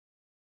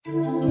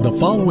The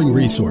following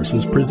resource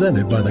is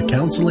presented by the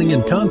Counseling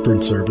and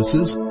Conference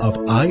Services of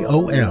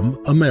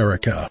IOM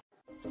America.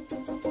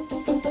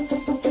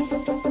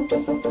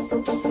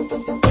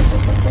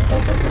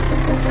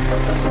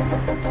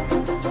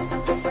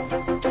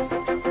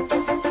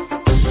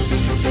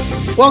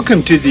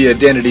 Welcome to the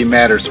Identity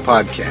Matters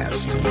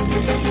podcast.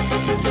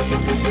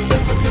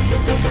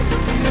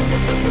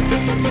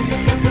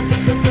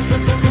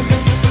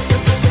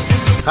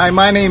 Hi,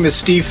 my name is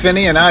Steve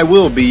Finney, and I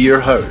will be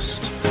your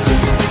host.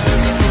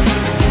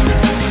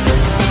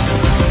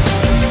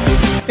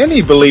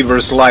 Any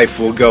believer's life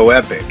will go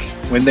epic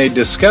when they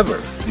discover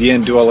the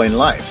indwelling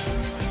life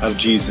of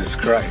Jesus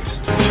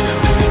Christ.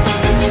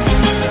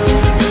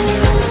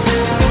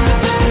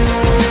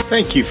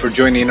 Thank you for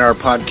joining our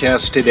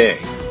podcast today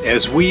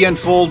as we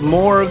unfold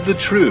more of the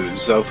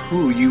truths of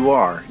who you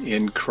are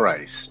in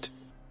Christ.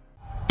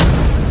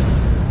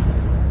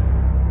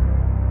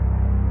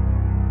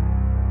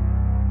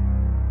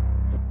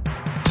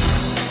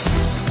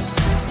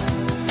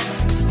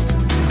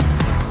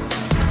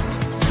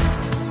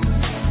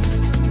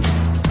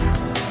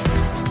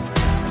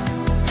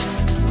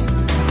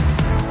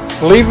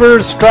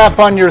 Believers, strap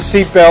on your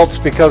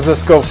seatbelts because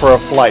let's go for a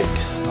flight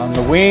on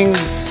the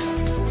wings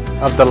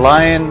of the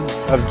Lion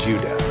of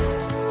Judah.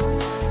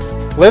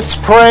 Let's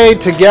pray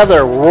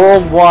together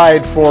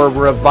worldwide for a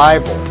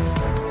revival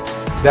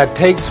that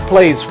takes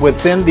place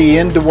within the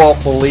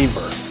indwelt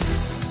believer.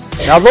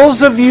 Now,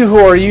 those of you who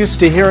are used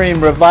to hearing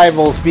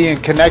revivals being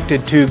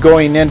connected to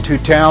going into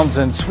towns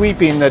and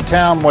sweeping the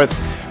town with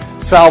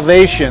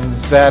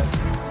salvations that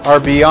are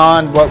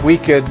beyond what we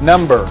could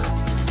number,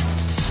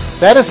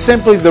 that is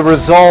simply the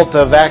result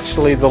of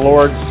actually the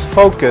Lord's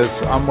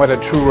focus on what a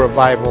true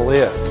revival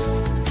is.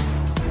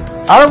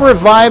 Our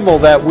revival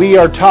that we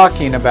are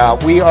talking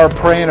about, we are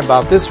praying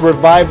about, this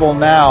revival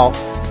now,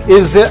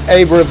 is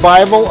a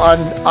revival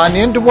on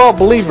indwelt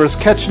believers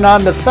catching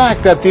on the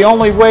fact that the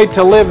only way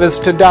to live is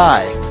to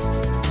die.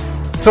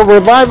 So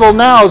revival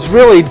now is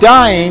really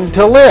dying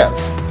to live.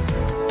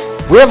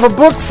 We have a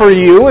book for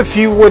you. If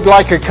you would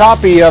like a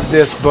copy of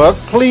this book,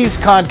 please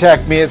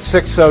contact me at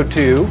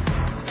 602-292-2982.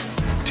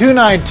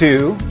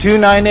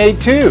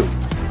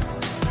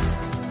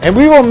 And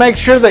we will make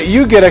sure that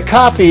you get a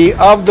copy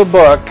of the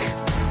book,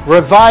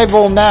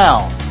 Revival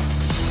Now,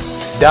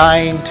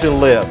 Dying to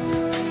Live.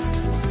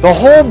 The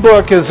whole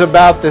book is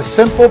about the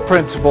simple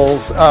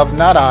principles of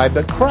not I,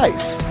 but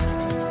Christ.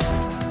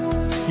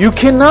 You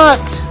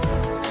cannot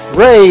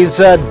raise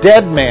a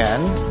dead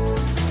man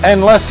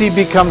unless he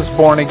becomes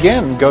born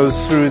again,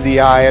 goes through the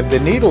eye of the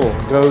needle,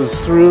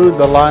 goes through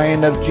the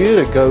Lion of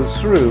Judah, goes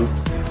through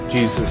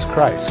Jesus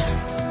Christ.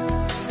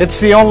 It's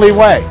the only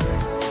way.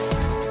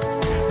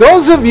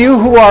 Those of you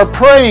who are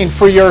praying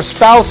for your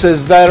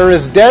spouses that are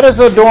as dead as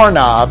a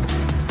doorknob,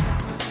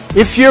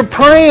 if you're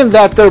praying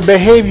that their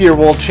behavior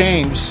will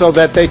change so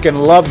that they can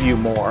love you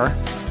more,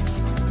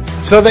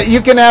 so that you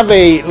can have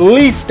at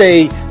least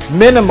a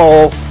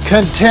minimal,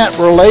 content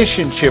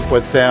relationship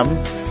with them,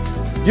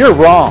 you're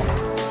wrong.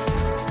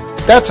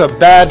 That's a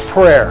bad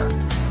prayer.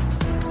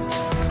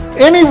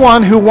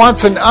 Anyone who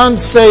wants an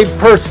unsaved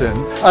person,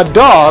 a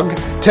dog,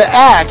 to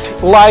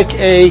act like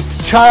a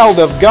child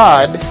of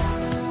God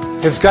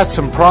has got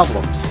some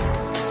problems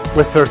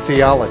with their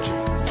theology.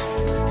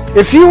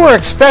 If you were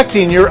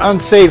expecting your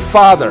unsaved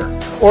father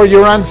or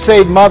your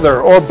unsaved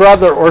mother or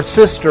brother or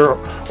sister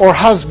or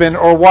husband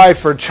or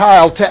wife or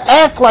child to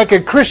act like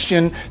a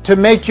Christian to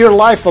make your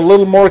life a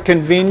little more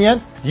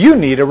convenient, you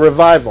need a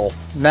revival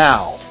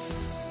now.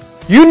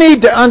 You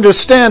need to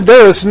understand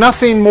there is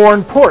nothing more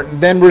important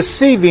than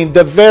receiving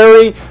the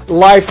very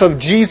life of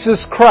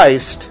Jesus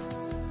Christ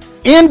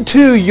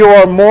into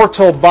your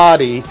mortal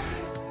body,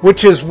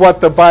 which is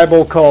what the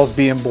Bible calls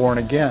being born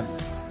again.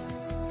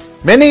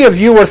 Many of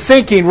you are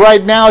thinking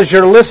right now as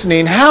you're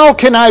listening, how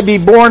can I be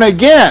born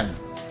again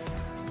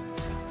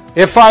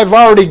if I've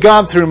already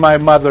gone through my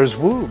mother's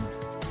womb?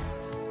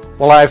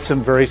 Well, I have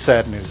some very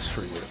sad news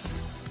for you.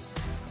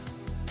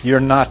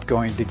 You're not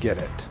going to get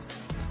it.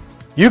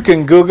 You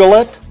can Google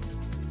it.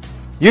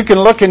 You can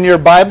look in your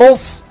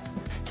Bibles.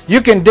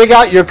 You can dig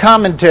out your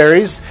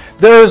commentaries.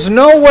 There is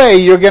no way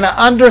you're going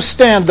to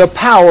understand the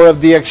power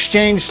of the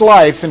exchanged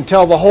life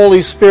until the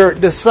Holy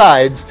Spirit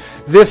decides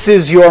this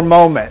is your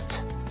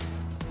moment.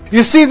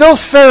 You see,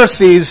 those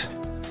Pharisees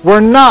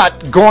were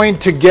not going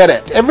to get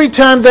it. Every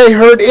time they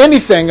heard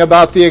anything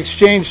about the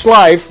exchanged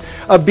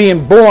life of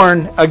being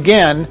born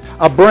again,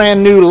 a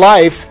brand new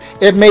life,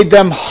 it made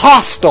them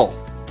hostile.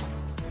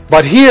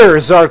 But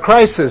here's our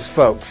crisis,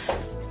 folks,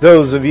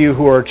 those of you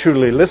who are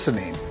truly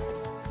listening.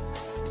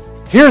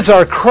 Here's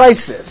our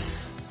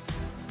crisis.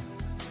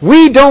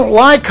 We don't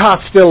like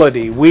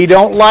hostility. We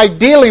don't like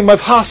dealing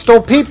with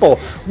hostile people.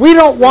 We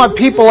don't want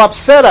people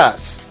upset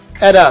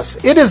at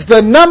us. It is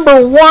the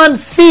number one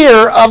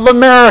fear of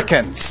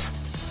Americans,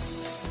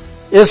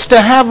 is to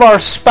have our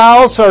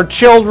spouse, our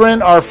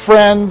children, our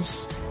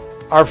friends,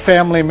 our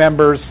family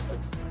members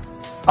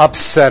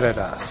upset at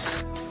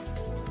us.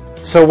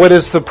 So what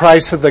is the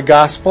price of the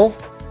gospel?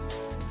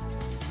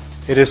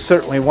 It is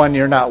certainly one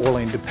you're not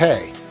willing to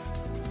pay.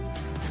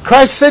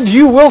 Christ said,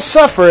 you will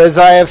suffer as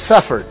I have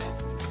suffered.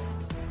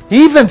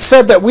 He even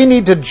said that we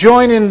need to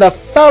join in the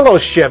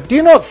fellowship. Do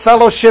you know what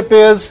fellowship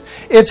is?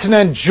 It's an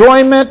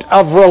enjoyment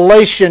of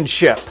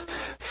relationship.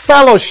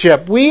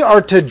 Fellowship. We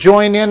are to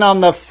join in on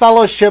the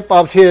fellowship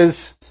of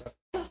His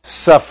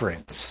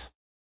sufferings.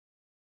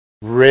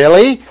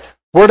 Really?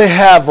 We're to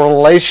have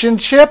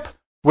relationship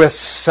with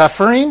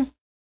suffering?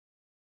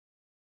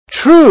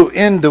 True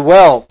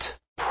indwelt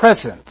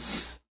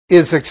presence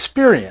is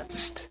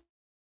experienced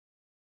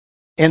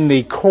in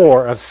the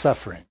core of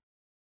suffering.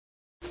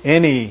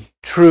 Any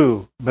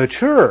true,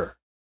 mature,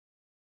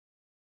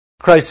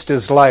 Christ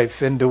is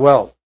life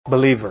indwelt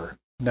believer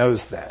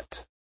knows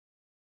that.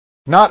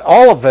 Not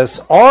all of us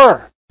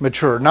are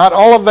mature. Not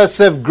all of us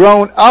have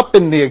grown up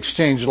in the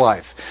exchange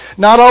life.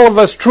 Not all of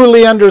us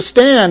truly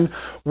understand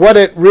what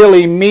it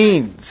really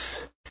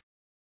means.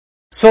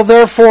 So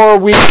therefore,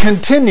 we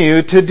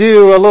continue to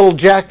do a little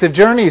Jack the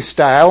Journey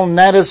style, and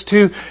that is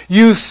to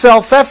use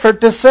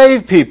self-effort to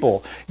save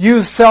people.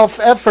 Use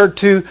self-effort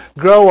to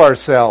grow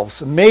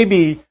ourselves.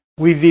 Maybe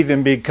we've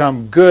even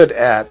become good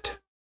at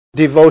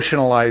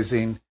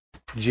devotionalizing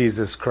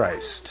Jesus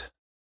Christ,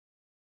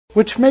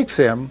 which makes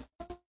Him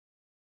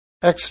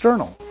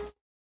external.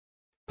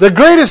 The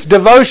greatest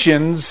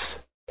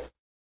devotions,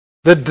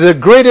 the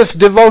greatest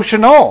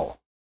devotional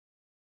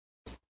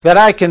that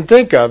I can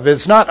think of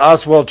is not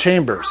Oswald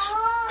Chambers,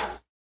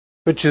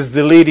 which is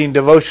the leading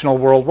devotional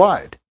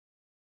worldwide,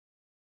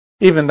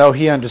 even though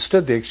he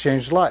understood the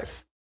exchange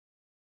life.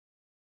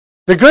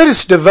 The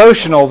greatest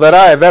devotional that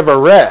I have ever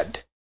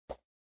read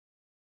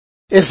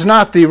is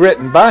not the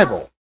written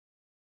Bible.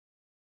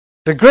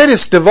 The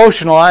greatest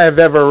devotional I have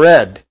ever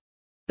read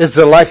is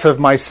the life of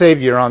my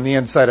Savior on the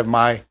inside of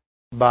my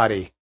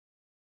body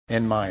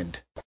and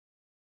mind.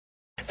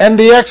 And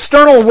the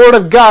external Word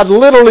of God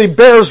literally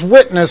bears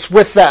witness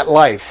with that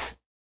life,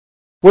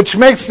 which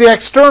makes the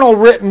external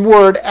written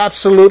Word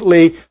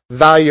absolutely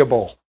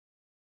valuable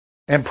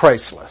and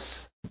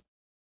priceless.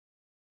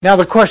 Now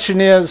the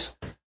question is,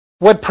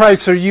 what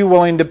price are you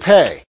willing to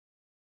pay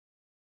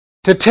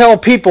to tell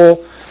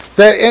people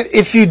that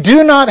if you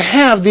do not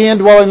have the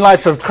indwelling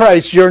life of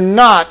Christ, you're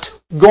not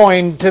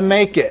going to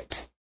make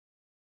it?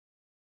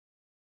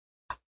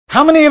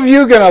 How many of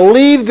you are going to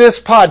leave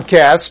this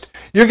podcast,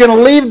 you're going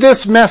to leave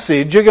this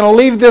message, you're going to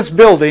leave this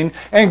building,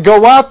 and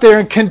go out there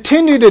and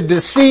continue to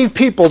deceive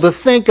people to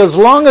think as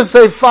long as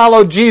they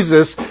follow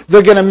Jesus,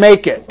 they're going to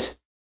make it?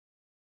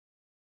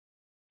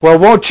 Well,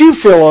 won't you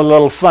feel a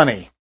little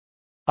funny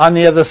on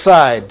the other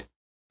side,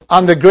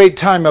 on the great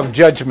time of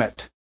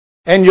judgment,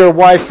 and your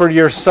wife or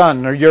your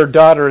son or your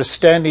daughter is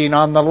standing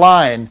on the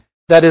line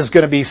that is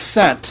going to be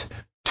sent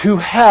to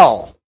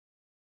hell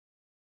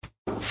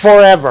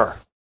forever?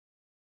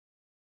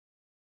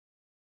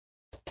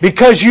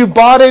 Because you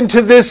bought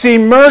into this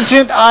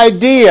emergent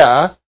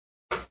idea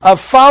of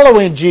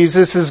following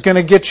Jesus is going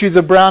to get you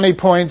the brownie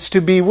points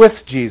to be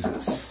with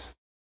Jesus.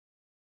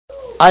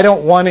 I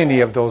don't want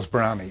any of those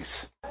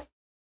brownies.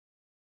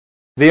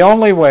 The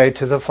only way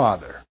to the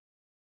Father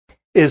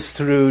is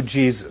through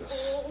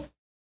Jesus.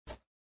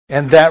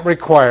 And that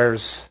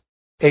requires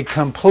a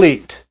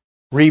complete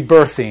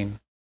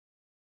rebirthing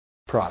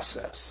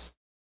process.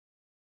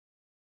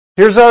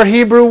 Here's our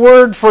Hebrew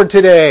word for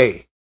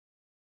today.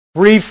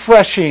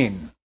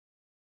 Refreshing.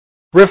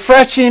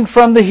 Refreshing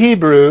from the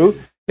Hebrew.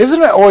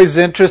 Isn't it always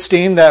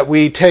interesting that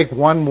we take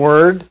one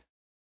word,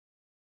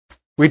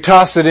 we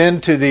toss it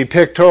into the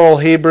pictorial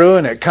Hebrew,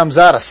 and it comes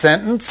out a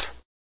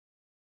sentence?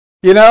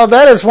 You know,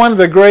 that is one of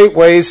the great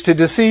ways to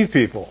deceive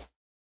people.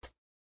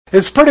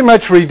 It's pretty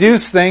much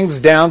reduce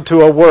things down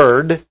to a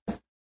word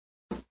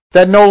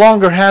that no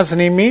longer has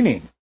any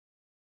meaning.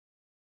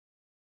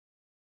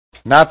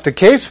 Not the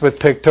case with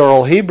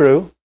pictorial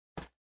Hebrew.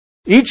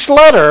 Each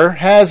letter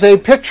has a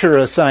picture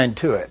assigned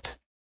to it.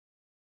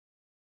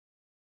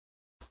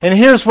 And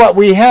here's what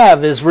we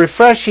have is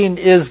refreshing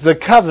is the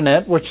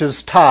covenant, which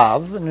is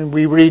tav, and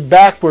we read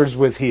backwards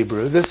with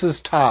Hebrew. This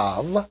is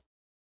tav.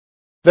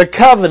 The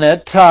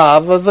covenant,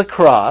 tav, of the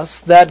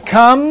cross that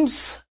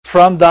comes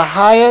from the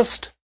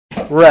highest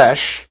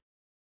resh,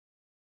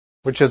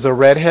 which is a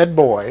redhead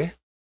boy,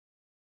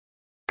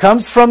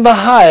 comes from the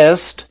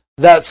highest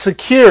that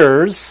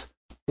secures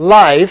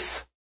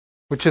life,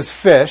 which is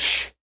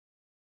fish,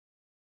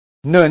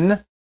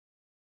 nun,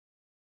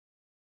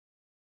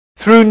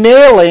 through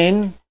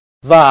nailing,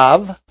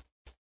 vav,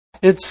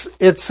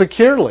 it's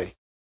securely.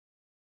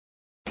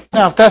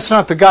 Now, if that's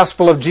not the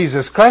gospel of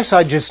Jesus Christ,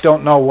 I just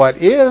don't know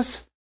what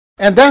is.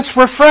 And that's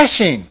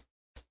refreshing.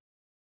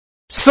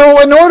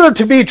 So in order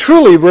to be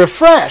truly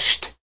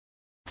refreshed,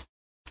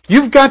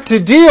 you've got to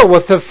deal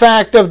with the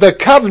fact of the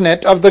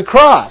covenant of the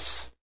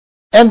cross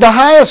and the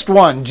highest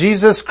one,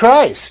 Jesus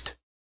Christ,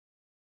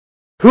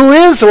 who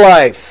is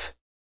life,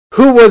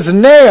 who was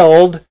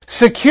nailed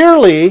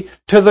securely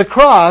to the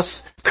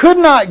cross, could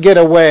not get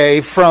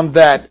away from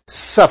that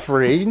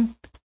suffering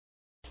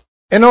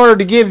in order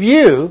to give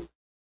you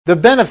the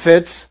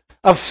benefits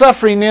of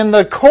suffering in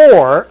the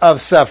core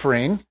of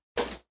suffering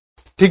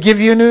to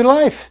give you new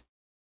life.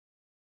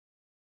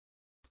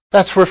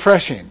 That's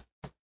refreshing.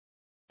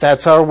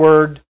 That's our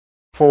word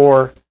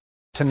for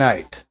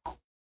tonight.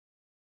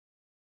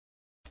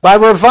 By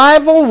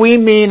revival, we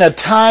mean a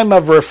time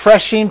of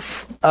refreshing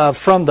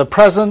from the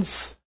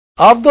presence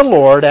of the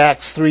Lord,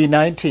 Acts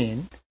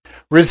 3:19,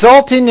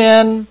 resulting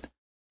in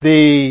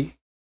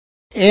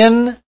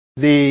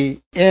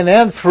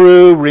and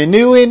through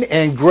renewing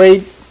and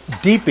great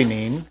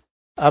deepening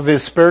of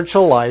his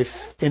spiritual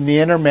life in the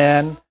inner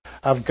man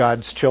of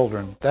God's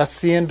children.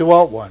 That's the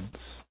indwelt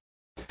ones.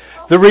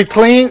 The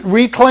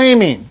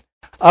reclaiming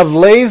of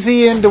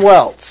lazy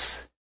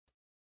indwelts,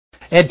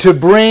 and to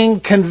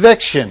bring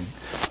conviction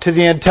to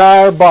the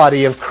entire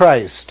body of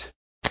Christ,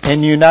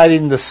 and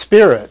uniting the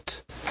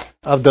Spirit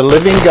of the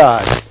living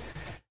God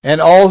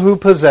and all who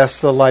possess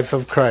the life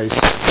of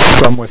Christ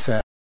from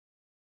within.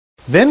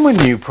 Then when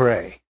you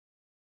pray,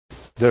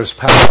 there's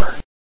power.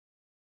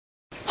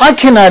 I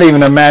cannot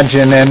even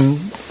imagine, and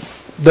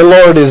the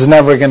Lord is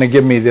never going to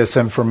give me this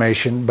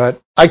information, but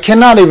I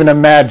cannot even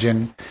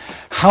imagine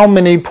how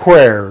many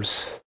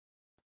prayers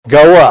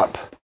go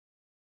up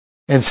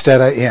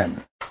instead of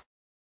in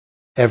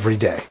every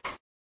day.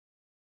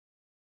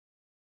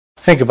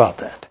 Think about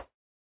that.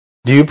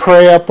 Do you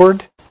pray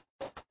upward?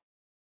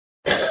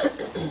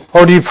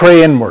 Or do you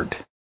pray inward?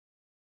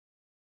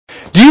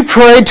 Do you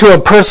pray to a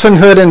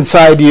personhood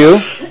inside you?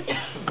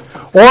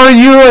 Or are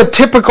you a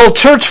typical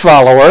church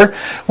follower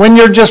when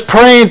you're just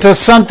praying to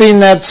something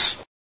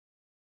that's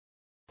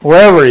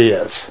wherever he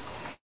is?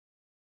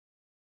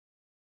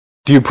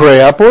 Do you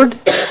pray upward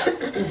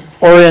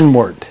or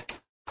inward?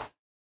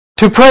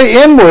 To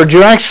pray inward,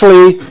 you're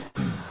actually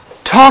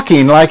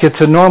talking like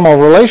it's a normal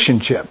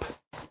relationship.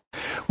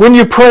 When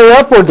you pray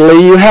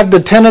upwardly, you have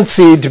the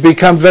tendency to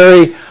become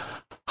very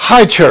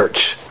high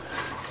church.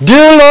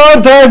 Dear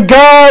Lord thy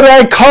God,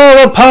 I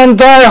call upon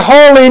thy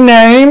holy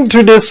name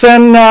to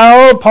descend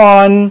now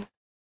upon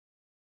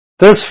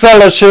this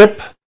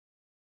fellowship,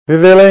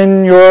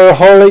 revealing your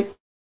holy...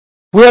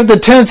 We have the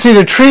tendency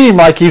to treat him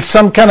like he's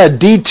some kind of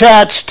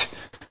detached,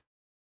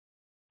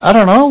 I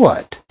don't know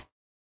what,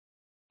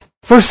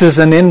 versus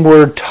an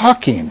inward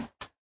talking.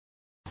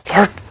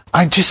 Lord,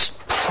 I'm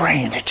just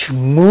praying that you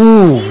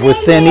move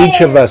within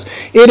each of us.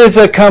 It is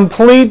a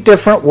complete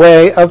different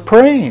way of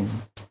praying.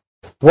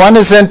 One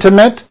is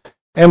intimate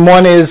and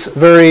one is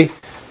very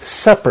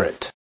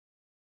separate.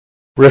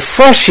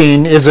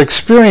 Refreshing is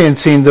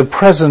experiencing the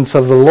presence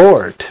of the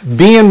Lord,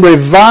 being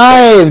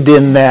revived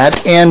in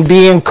that and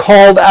being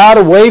called out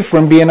away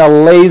from being a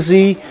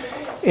lazy,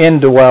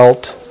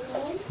 indwelt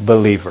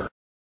believer.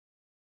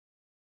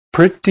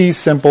 Pretty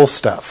simple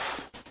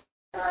stuff.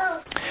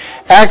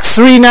 Acts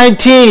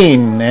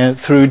 3:19 and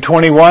through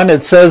 21,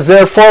 it says,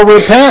 therefore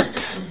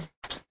repent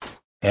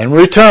and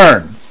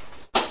return,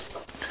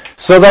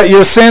 so that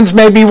your sins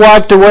may be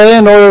wiped away,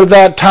 in order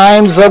that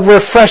times of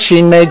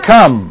refreshing may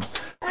come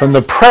from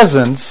the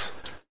presence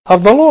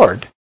of the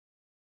Lord,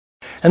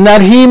 and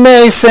that he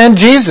may send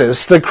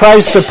Jesus, the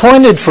Christ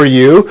appointed for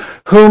you,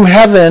 whom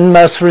heaven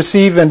must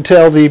receive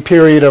until the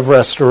period of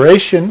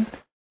restoration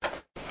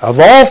of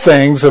all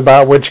things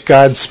about which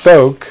God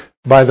spoke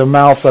by the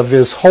mouth of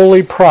his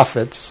holy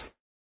prophets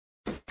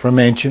from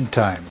ancient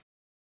time.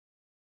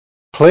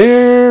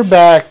 Clear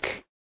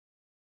back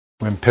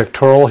when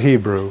pictorial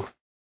Hebrew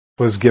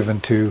was given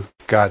to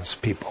God's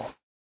people.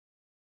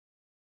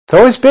 It's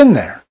always been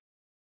there.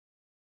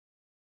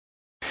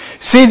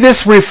 See,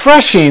 this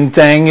refreshing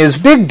thing is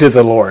big to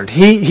the Lord.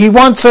 He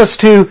wants us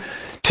to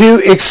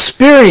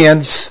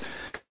experience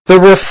the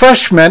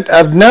refreshment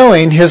of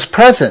knowing his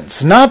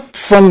presence, not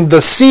from the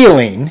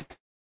ceiling,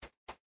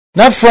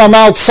 not from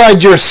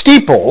outside your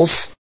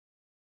steeples.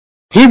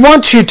 He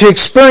wants you to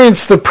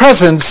experience the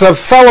presence of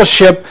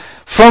fellowship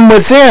from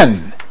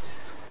within.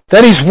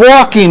 That he's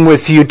walking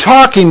with you,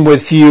 talking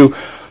with you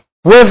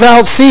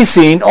without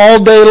ceasing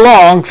all day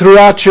long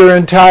throughout your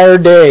entire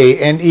day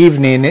and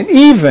evening, and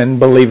even,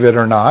 believe it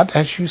or not,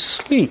 as you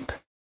sleep.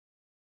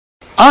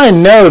 I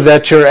know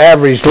that your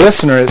average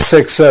listener at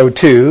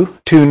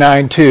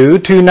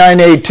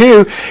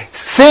 602-292-2982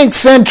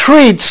 thinks and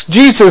treats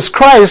Jesus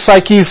Christ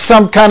like he's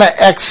some kind of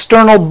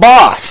external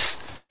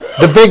boss,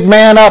 the big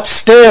man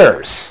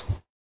upstairs.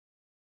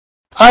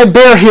 I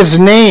bear his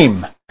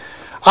name.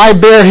 I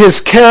bear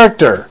his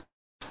character.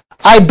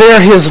 I bear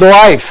his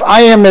life.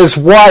 I am his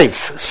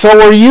wife. So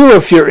are you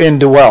if you're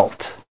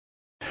indwelt.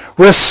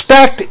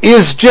 Respect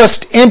is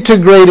just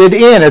integrated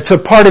in. It's a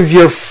part of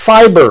your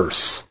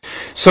fibers.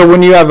 So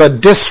when you have a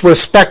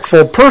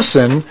disrespectful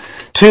person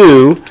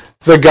to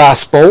the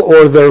gospel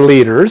or their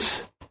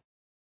leaders,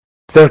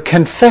 they're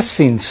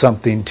confessing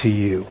something to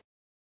you.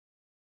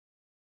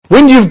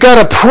 When you've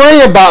got to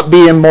pray about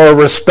being more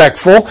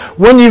respectful,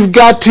 when you've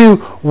got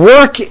to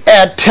work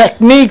at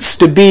techniques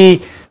to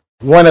be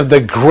one of the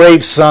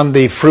grapes on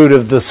the fruit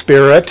of the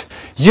Spirit,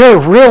 you're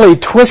really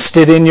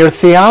twisted in your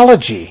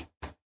theology.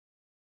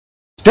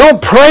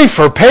 Don't pray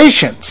for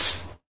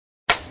patience.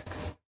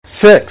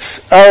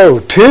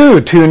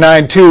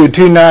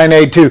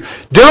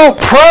 602-292-2982. Don't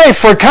pray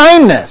for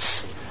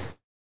kindness.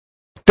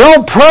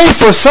 Don't pray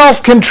for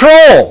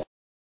self-control.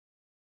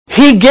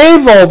 He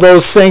gave all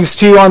those things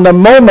to you on the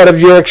moment of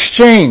your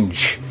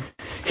exchange.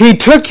 He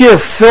took your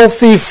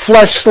filthy,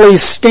 fleshly,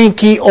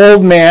 stinky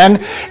old man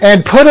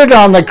and put it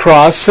on the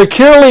cross,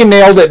 securely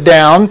nailed it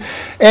down,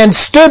 and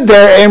stood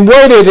there and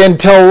waited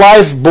until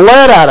life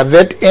bled out of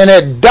it and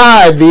it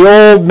died. The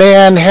old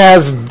man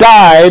has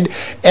died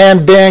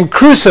and been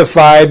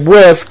crucified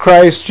with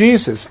Christ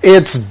Jesus.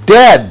 It's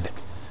dead.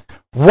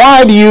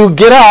 Why do you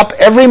get up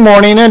every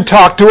morning and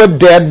talk to a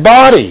dead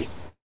body?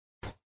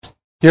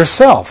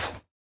 Yourself.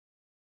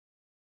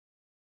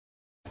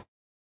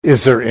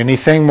 Is there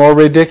anything more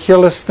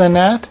ridiculous than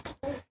that?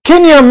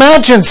 Can you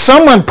imagine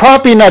someone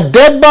propping a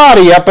dead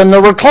body up in the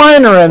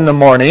recliner in the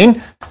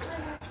morning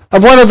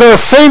of one of their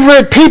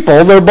favorite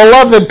people, their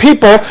beloved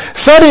people,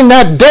 setting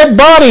that dead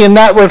body in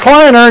that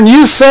recliner, and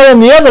you sit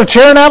in the other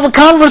chair and have a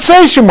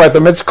conversation with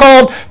them? It's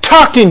called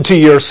talking to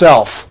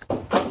yourself.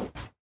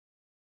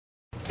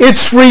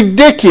 It's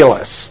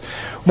ridiculous.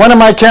 One of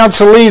my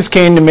counselees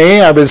came to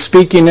me. I was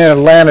speaking in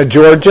Atlanta,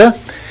 Georgia,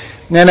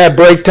 and at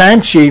break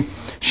time she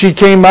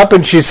came up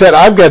and she said,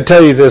 "I've got to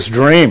tell you this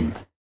dream."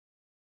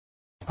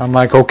 I'm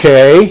like,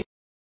 okay.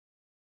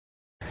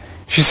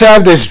 She said, "I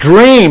have this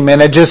dream,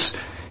 and it just,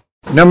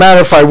 no matter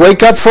if I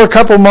wake up for a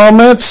couple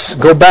moments,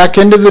 go back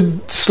into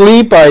the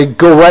sleep, I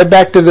go right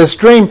back to this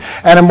dream,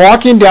 and I'm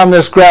walking down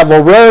this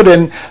gravel road,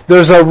 and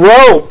there's a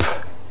rope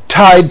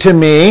tied to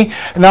me,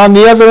 and on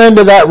the other end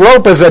of that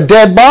rope is a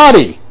dead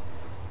body.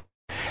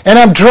 And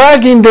I'm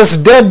dragging this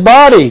dead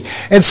body.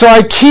 And so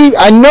I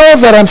know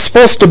that I'm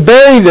supposed to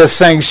bury this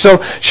thing.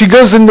 So she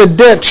goes in the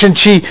ditch and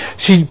she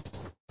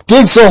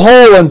digs a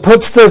hole and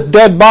puts this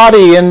dead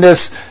body in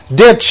this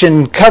ditch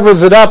and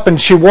covers it up,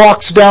 and she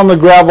walks down the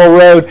gravel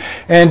road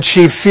and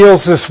she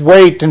feels this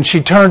weight and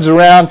she turns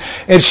around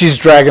and she's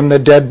dragging the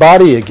dead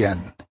body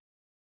again.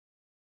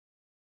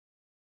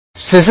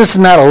 She says,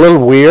 "Isn't that a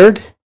little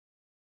weird?"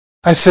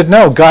 I said,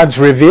 "No, God's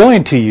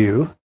revealing to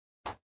you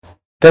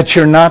that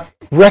you're not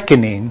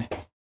reckoning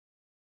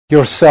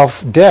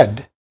yourself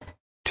dead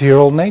to your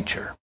old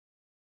nature.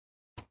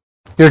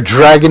 You're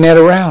dragging it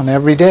around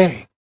every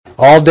day,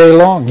 all day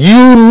long.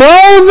 You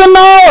know the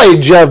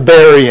knowledge of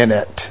burying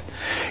it.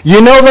 You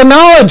know the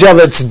knowledge of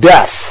its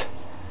death.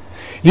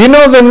 You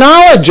know the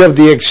knowledge of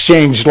the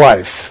exchanged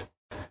life.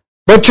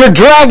 But you're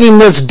dragging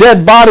this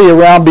dead body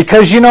around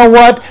because you know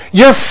what?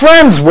 You're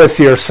friends with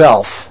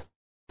yourself.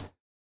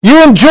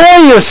 You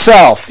enjoy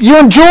yourself. You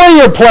enjoy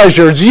your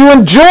pleasures. You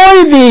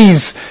enjoy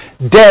these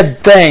dead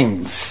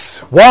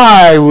things.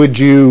 Why would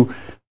you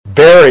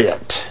bury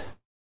it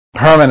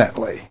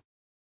permanently?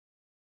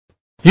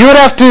 You would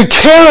have to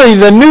carry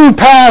the new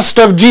past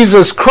of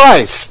Jesus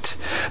Christ,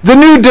 the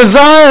new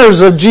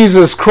desires of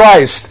Jesus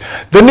Christ,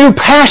 the new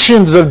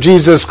passions of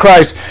Jesus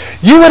Christ.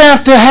 You would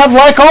have to have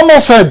like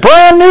almost a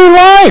brand new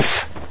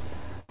life.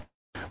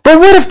 But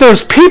what if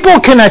there's people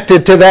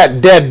connected to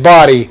that dead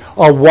body?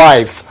 A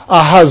wife,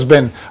 a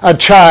husband, a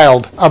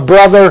child, a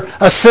brother,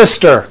 a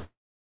sister,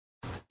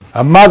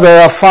 a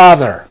mother, a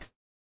father,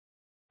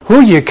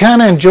 who you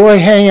kind of enjoy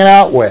hanging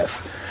out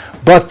with,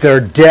 but they're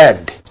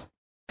dead.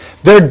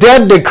 They're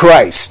dead to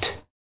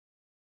Christ.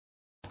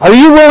 Are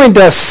you willing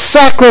to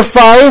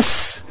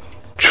sacrifice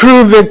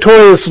true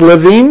victorious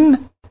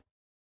living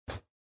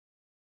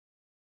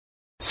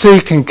so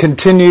you can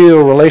continue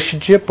a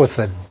relationship with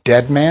a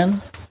dead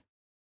man?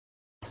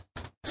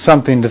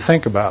 Something to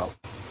think about.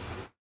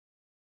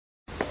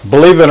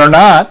 Believe it or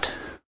not,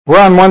 we're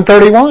on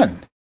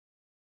 131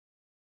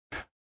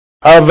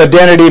 of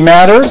Identity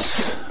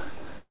Matters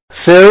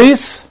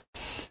series.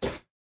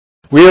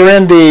 We are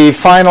in the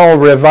final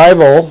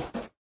revival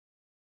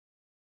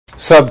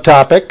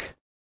subtopic,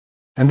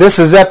 and this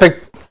is Epic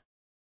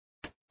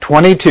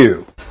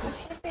 22,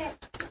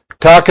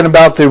 talking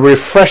about the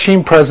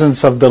refreshing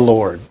presence of the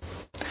Lord.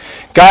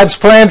 God's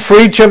plan for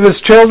each of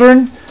His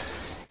children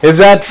is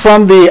that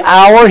from the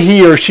hour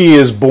he or she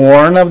is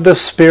born of the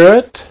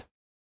Spirit,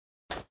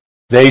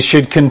 they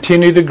should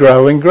continue to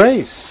grow in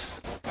grace,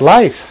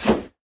 life,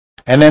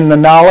 and in the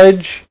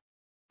knowledge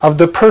of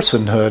the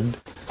personhood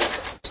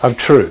of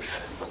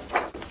truth.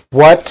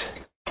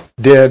 What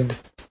did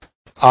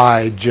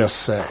I just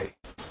say?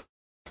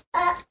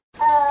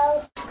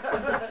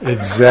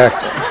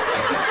 Exactly.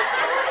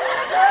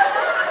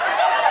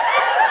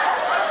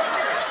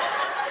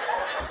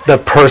 The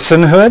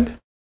personhood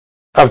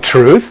of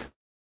truth?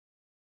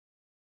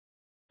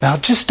 Now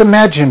just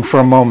imagine for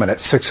a moment at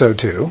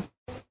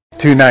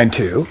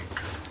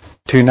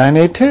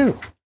 602-292-2982.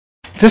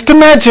 Just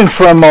imagine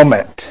for a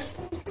moment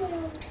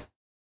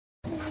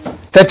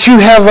that you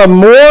have a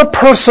more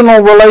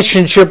personal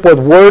relationship with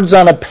words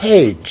on a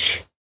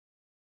page,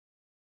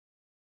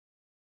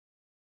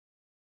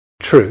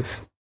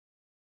 truth,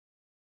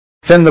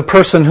 than the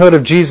personhood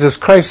of Jesus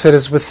Christ that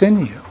is within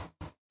you.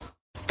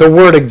 The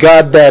Word of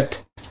God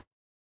that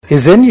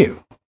is in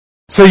you.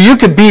 So you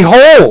could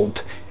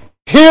behold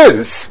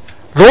His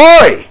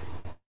glory,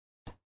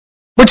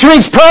 which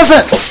means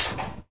presence.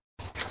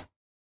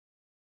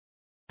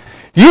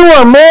 You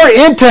are more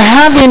into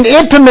having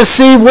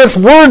intimacy with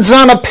words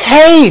on a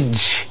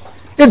page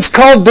It's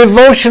called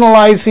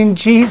devotionalizing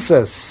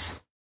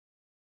Jesus.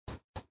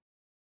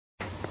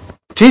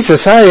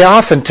 Jesus, I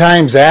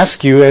oftentimes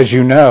ask you, as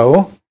you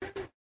know,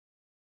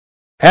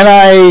 and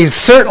I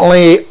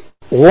certainly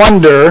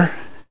wonder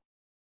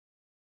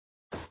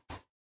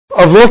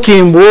of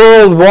looking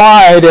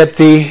worldwide at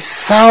the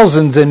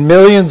thousands and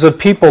millions of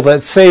people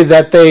that say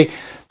that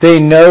they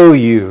know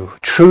you.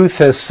 Truth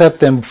has set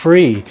them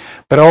free,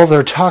 but all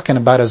they're talking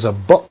about is a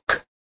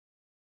book.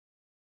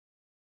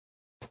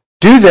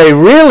 Do they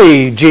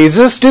really,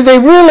 Jesus? Do they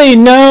really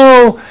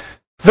know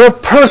the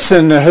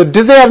personhood?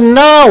 Do they have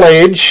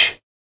knowledge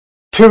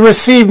to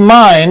receive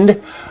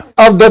mind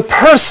of the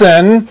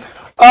person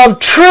of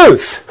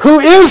truth? Who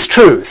is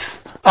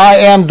truth? I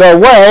am the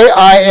way,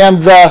 I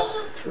am the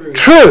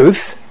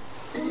truth.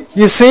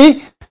 You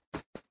see,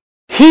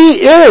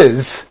 he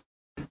is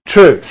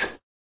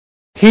truth.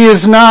 He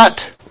is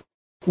not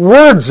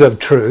words of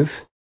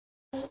truth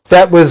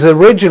that was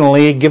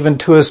originally given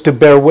to us to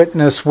bear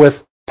witness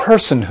with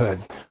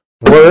personhood.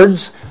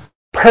 Words,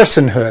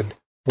 personhood.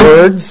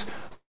 Words,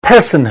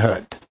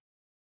 personhood.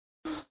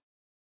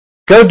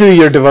 Go do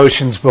your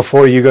devotions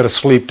before you go to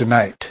sleep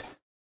tonight.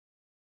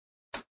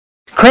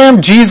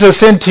 Cram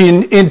Jesus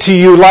into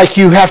you like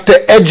you have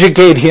to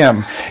educate him.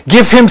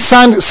 Give him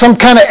some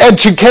kind of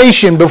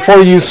education before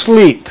you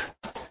sleep.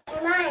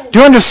 Do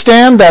you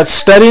understand that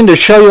studying to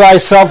show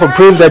thyself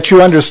approved that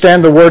you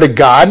understand the Word of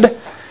God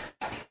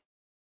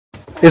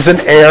is an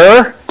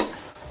error?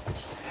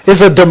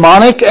 Is a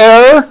demonic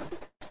error?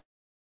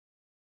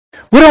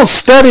 We don't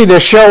study to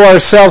show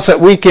ourselves that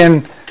we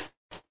can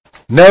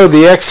know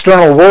the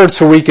external word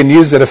so we can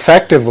use it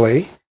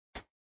effectively.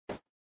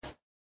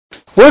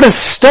 We're to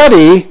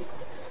study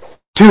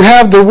to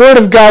have the Word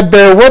of God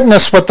bear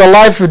witness with the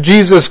life of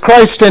Jesus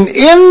Christ, and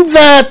in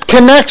that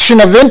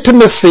connection of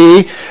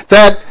intimacy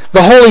that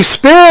the Holy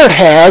Spirit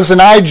has,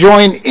 and I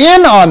join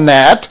in on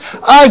that,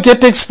 I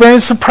get to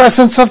experience the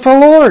presence of the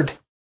Lord.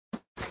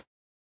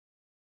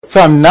 So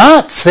I'm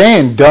not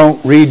saying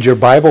don't read your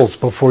Bibles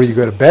before you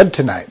go to bed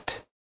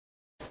tonight.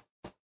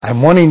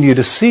 I'm wanting you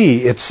to see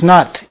it's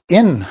not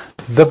in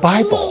the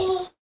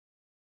Bible.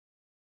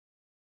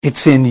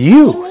 It's in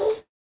you.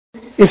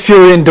 If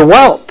you're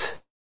indwelt.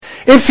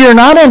 If you're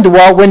not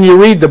indwelt when you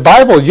read the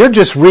Bible, you're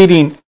just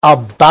reading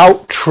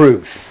about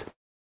truth.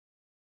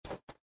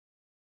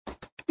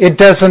 It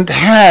doesn't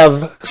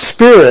have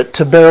spirit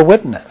to bear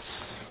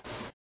witness.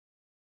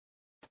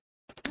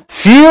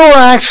 Few are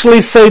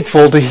actually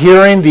faithful to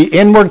hearing the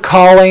inward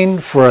calling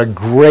for a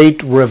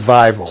great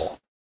revival,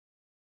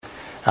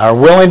 are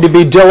willing to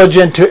be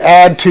diligent to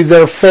add to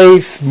their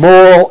faith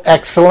moral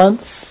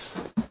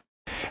excellence,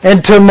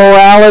 and to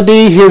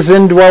morality his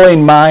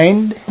indwelling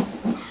mind,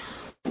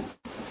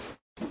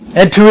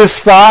 and to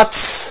his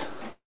thoughts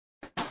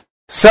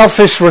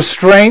selfish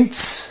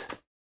restraints,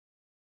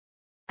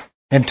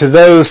 and to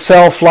those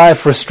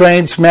self-life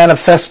restraints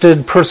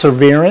manifested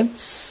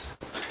perseverance,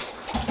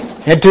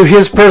 and to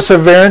his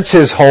perseverance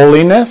his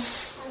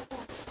holiness,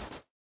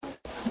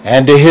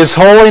 and to his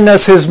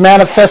holiness his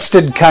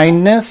manifested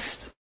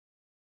kindness,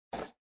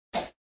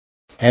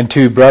 and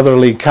to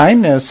brotherly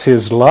kindness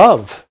his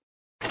love,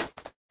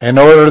 in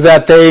order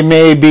that they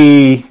may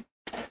be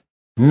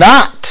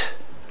not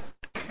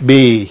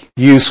be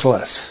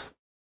useless,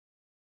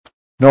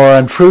 nor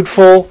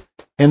unfruitful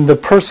in the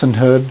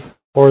personhood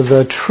or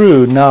the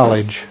true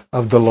knowledge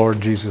of the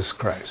Lord Jesus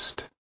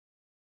Christ.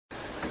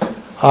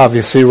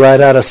 Obviously,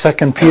 right out of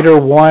 2 Peter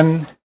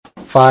 1,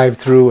 5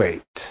 through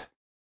 8.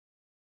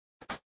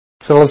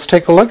 So let's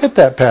take a look at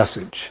that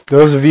passage.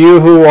 Those of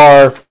you who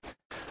are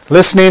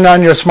listening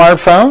on your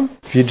smartphone,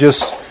 if you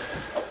just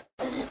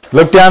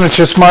look down at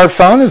your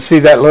smartphone and see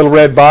that little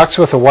red box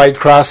with a white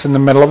cross in the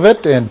middle of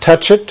it and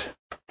touch it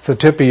with the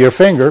tip of your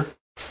finger,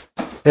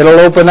 it'll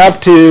open up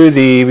to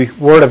the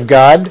Word of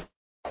God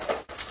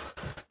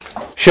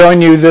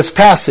showing you this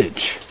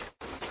passage.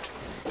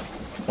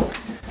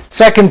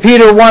 2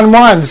 Peter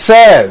 1:1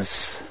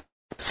 says,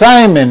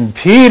 Simon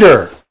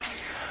Peter,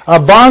 a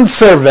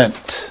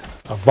bondservant,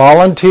 a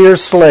volunteer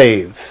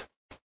slave,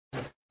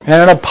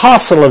 and an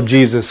apostle of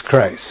Jesus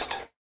Christ,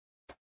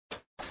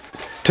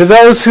 to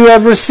those who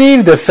have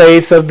received the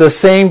faith of the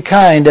same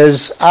kind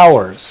as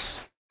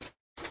ours.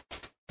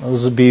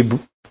 Those would be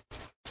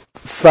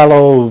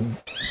fellow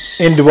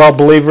indwelt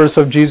believers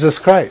of Jesus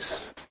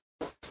Christ.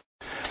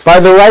 By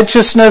the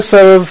righteousness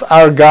of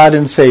our God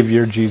and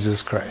Savior,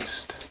 Jesus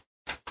Christ.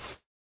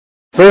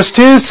 Verse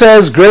 2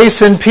 says,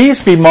 Grace and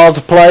peace be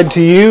multiplied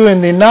to you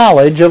in the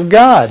knowledge of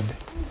God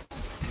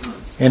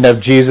and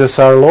of Jesus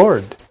our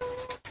Lord.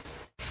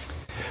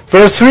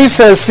 Verse 3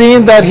 says,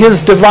 Seeing that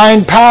his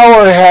divine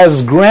power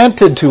has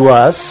granted to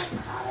us,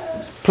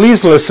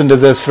 please listen to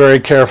this very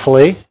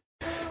carefully,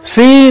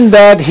 seeing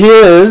that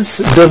his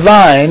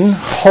divine,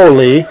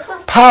 holy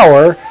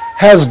power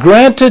has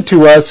granted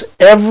to us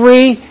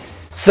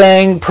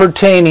everything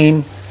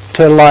pertaining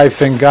to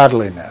life and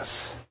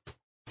godliness.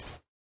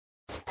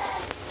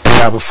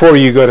 Now, before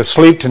you go to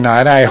sleep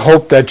tonight, I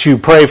hope that you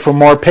pray for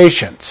more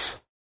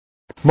patience,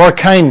 more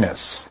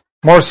kindness,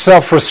 more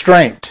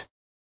self-restraint,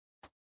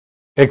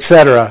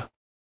 etc.,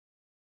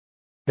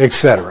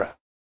 etc.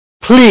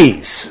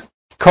 Please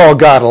call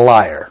God a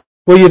liar.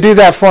 Will you do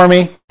that for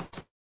me?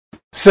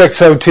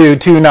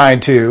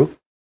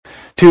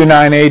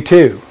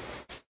 602-292-2982.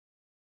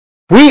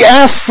 We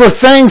ask for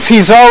things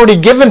He's already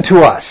given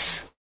to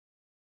us.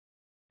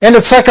 And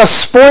it's like a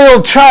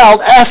spoiled child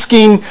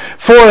asking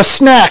for a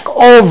snack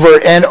over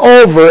and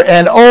over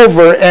and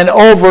over and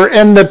over,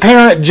 and the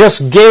parent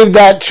just gave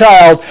that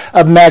child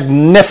a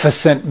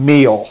magnificent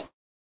meal.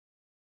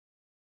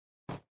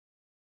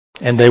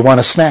 And they want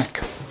a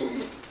snack.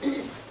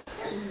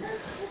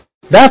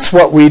 That's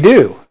what we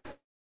do.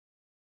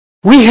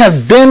 We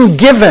have been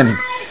given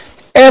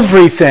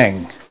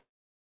everything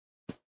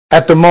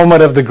at the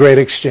moment of the great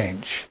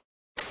exchange.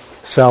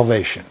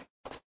 Salvation.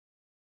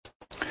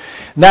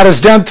 That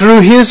is done through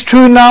His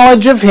true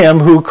knowledge of Him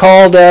who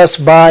called us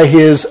by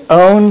His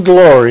own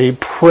glory,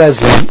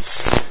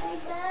 presence,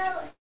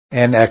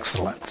 and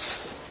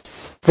excellence.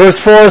 Verse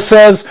 4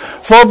 says,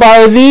 "For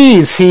by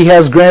these He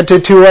has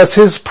granted to us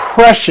His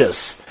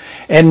precious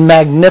and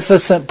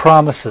magnificent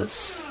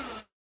promises,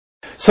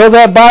 so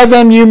that by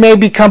them you may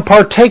become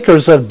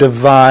partakers of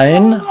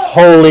divine,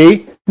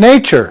 holy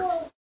nature,"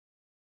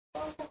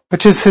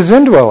 which is His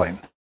indwelling.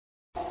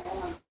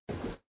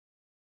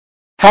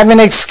 "Having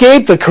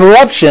escaped the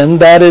corruption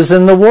that is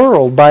in the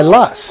world by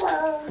lust."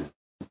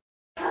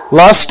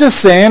 Lust is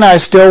saying, I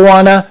still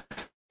want to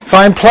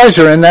find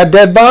pleasure in that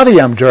dead body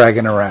I'm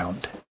dragging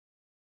around.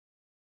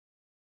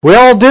 We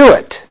all do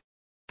it.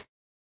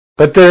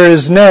 But there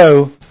is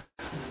no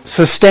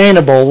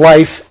sustainable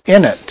life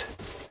in it.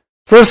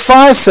 Verse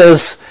 5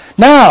 says,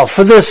 "Now,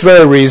 for this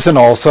very reason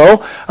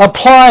also,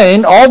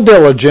 applying all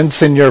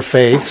diligence in your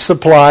faith,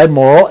 supply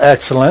moral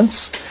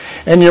excellence,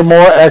 and your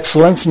moral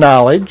excellence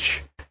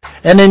knowledge,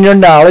 and in your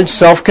knowledge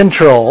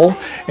self-control,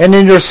 and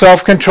in your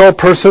self-control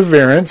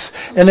perseverance,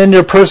 and in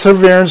your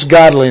perseverance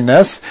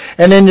godliness,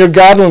 and in your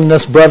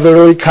godliness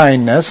brotherly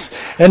kindness,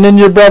 and in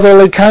your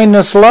brotherly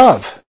kindness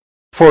love.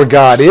 For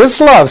God is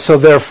love, so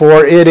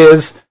therefore it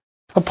is,"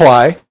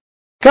 apply,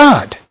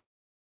 "God."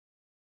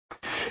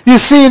 You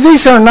see,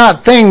 these are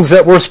not things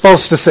that we're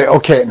supposed to say,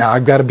 okay, now I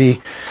got to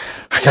be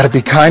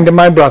kind to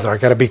my brother. I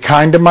got to be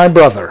kind to my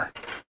brother.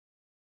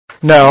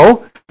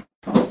 No.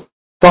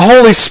 The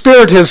Holy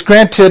Spirit has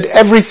granted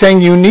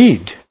everything you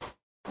need.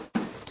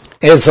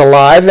 Is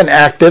alive and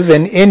active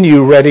and in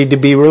you, ready to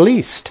be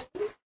released.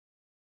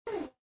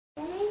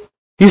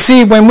 You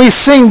see, when we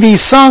sing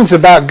these songs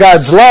about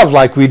God's love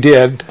like we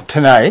did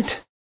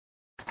tonight,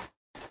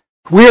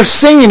 we are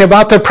singing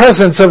about the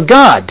presence of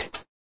God.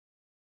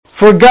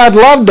 For God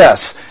loved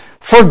us.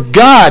 For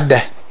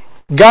God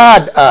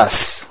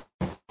us.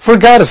 For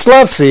God is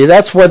love. See,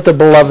 that's what the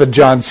beloved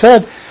John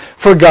said.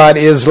 For God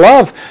is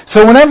love.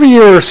 So whenever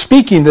you're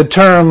speaking the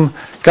term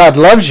God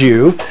loves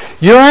you,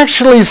 you're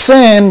actually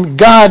saying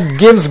God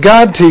gives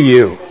God to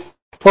you.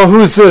 Well,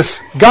 who's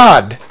this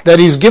God that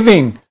He's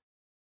giving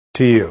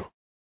to you?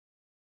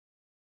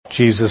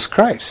 Jesus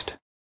Christ,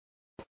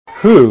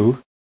 who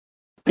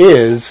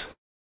is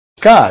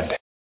God.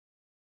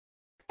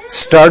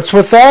 Starts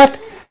with that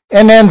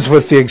and ends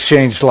with the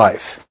exchanged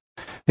life.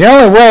 The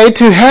only way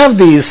to have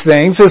these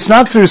things is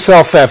not through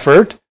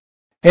self-effort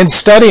in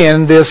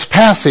studying this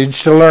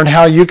passage to learn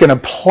how you can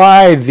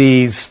apply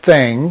these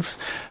things,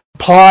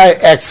 apply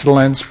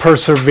excellence,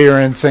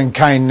 perseverance, and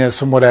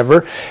kindness and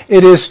whatever.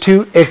 It is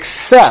to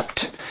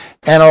accept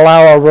and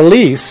allow a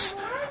release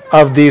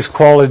of these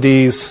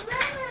qualities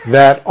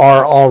that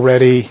are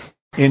already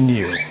in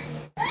you.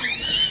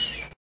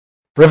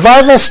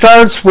 Revival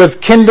starts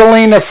with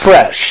kindling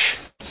afresh.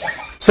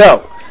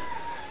 So,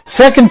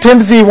 2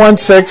 Timothy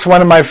 1:6,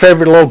 one of my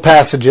favorite little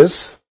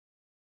passages.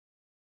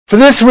 "For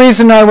this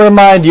reason I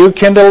remind you,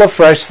 kindle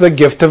afresh the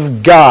gift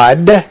of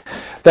God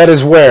that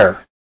is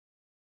where?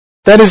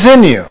 That is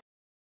in you."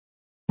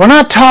 We're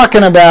not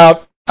talking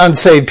about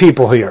unsaved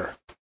people here.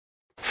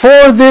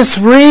 "For this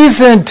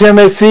reason,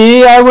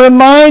 Timothy, I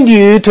remind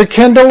you to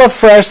kindle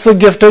afresh the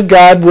gift of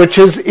God which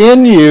is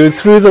in you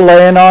through the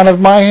laying on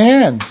of my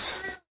hands."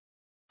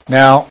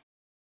 Now,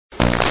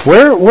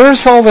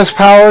 where's all this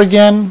power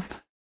again?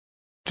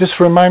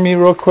 Just remind me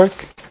real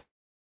quick.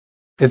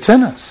 It's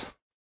in us.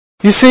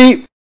 You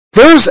see,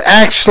 there's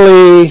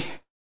actually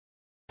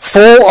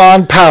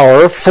full-on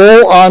power,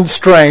 full-on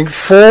strength,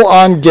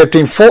 full-on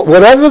gifting,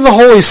 whatever the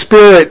Holy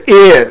Spirit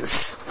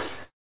is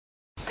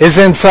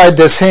inside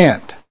this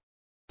hand.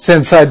 It's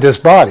inside this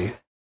body,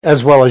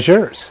 as well as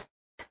yours.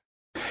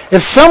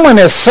 If someone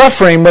is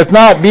suffering with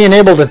not being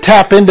able to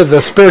tap into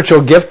the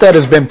spiritual gift that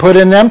has been put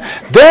in them,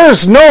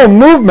 there's no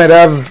movement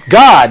of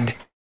God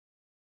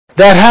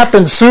that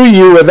happens through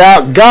you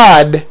without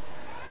God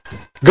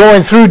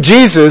going through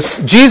Jesus,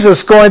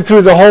 Jesus going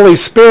through the Holy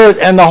Spirit,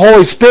 and the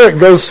Holy Spirit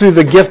goes through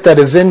the gift that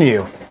is in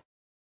you.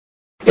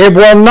 It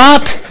will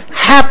not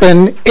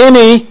happen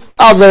any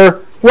other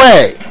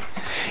way.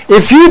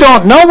 If you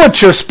don't know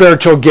what your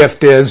spiritual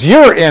gift is,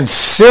 you're in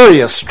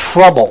serious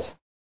trouble.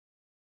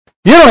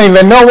 You don't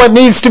even know what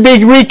needs to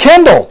be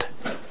rekindled.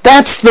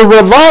 That's the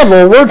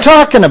revival we're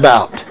talking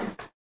about.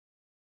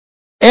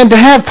 And to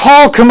have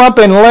Paul come up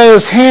and lay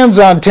his hands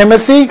on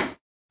Timothy,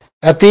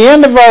 at the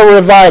end of our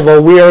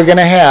revival, we are going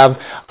to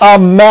have a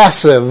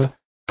massive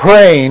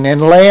praying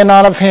and laying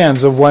on of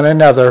hands of one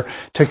another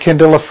to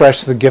kindle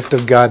afresh the gift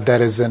of God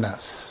that is in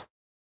us.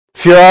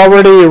 If you're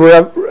already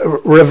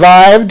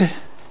revived,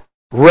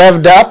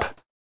 revved up,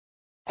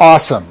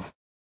 awesome.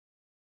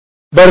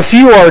 But if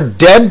you are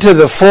dead to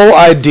the full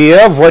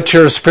idea of what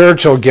your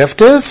spiritual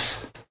gift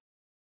is,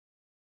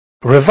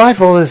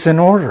 revival is in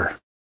order.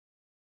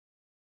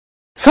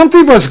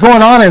 Something was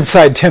going on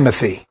inside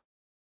Timothy.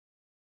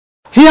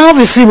 He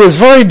obviously was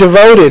very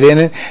devoted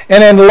and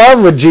in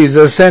love with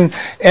Jesus and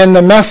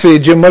the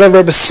message and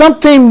whatever, but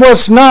something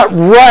was not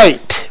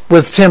right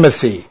with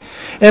Timothy.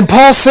 And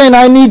Paul's saying,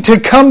 I need to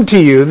come to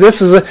you.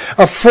 This is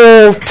a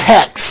full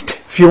text,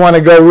 if you want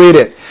to go read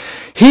it.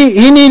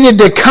 He needed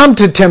to come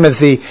to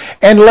Timothy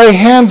and lay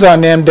hands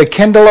on him to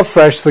kindle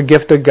afresh the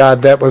gift of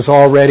God that was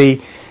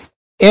already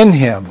in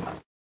him.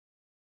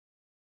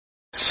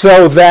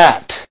 So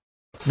that,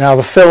 now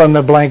the fill in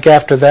the blank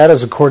after that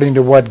is according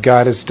to what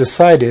God has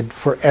decided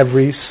for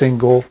every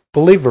single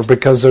believer,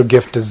 because their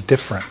gift is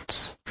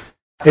different.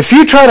 If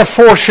you try to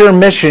force your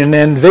mission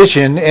and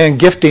vision and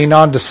gifting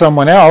onto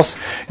someone else,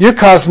 you're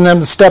causing them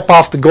to step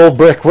off the gold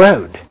brick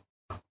road.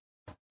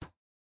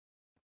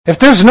 If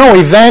there's no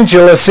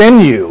evangelist in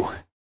you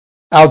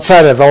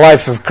outside of the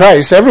life of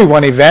Christ,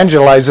 everyone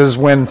evangelizes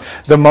when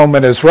the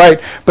moment is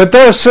right, but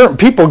there are certain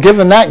people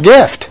given that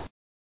gift.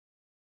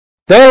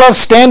 They love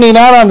standing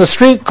out on the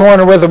street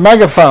corner with a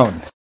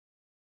megaphone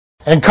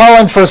and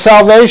calling for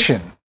salvation.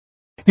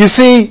 You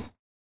see,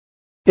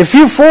 if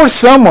you force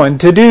someone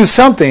to do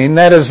something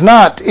that is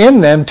not in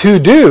them to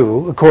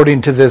do,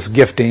 according to this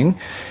gifting,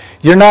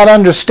 you're not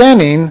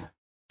understanding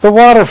the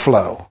water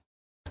flow.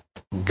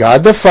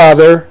 God the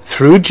Father,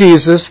 through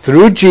Jesus,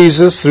 through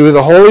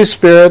the Holy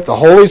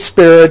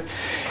Spirit.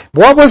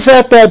 What was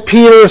that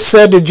Peter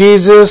said to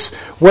Jesus?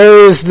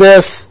 Where is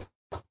this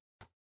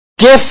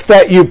gift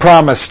that you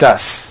promised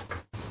us?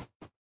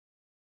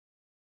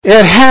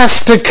 It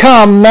has to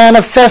come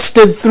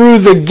manifested through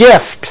the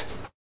gift.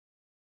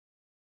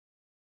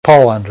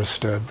 Paul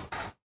understood.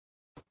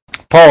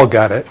 Paul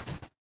got it.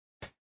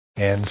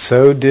 And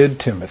so did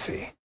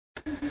Timothy.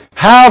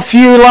 How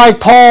few like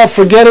Paul,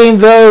 forgetting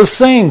those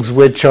things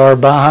which are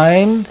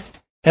behind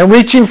and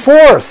reaching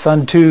forth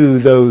unto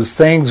those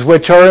things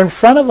which are in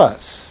front of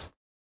us.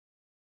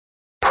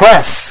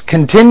 Press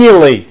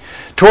continually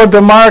toward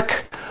the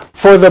mark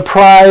for the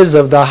prize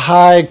of the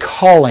high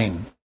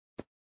calling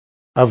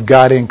of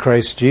God in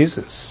Christ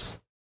Jesus.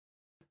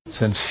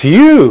 Since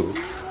few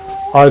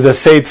are the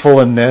faithful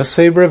in this,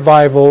 a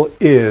revival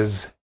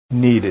is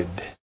needed.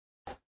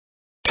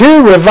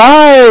 To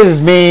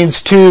revive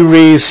means to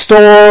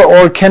restore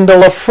or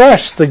kindle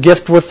afresh the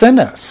gift within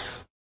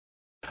us.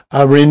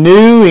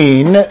 Renew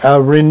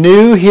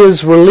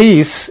his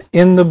release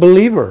in the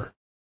believer.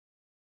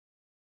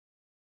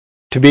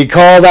 To be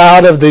called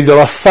out of the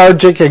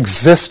lethargic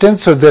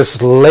existence of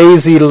this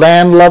lazy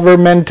landlubber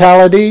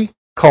mentality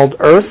called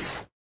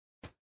earth,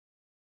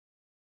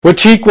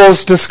 which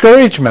equals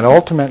discouragement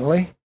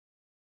ultimately.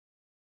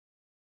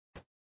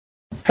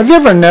 Have you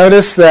ever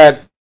noticed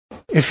that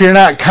if you're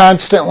not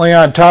constantly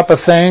on top of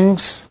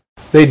things,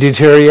 they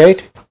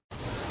deteriorate?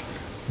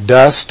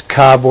 Dust,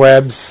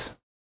 cobwebs.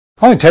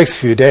 Only takes a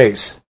few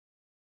days.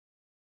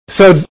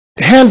 So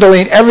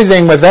handling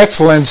everything with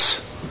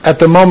excellence at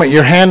the moment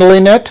you're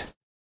handling it,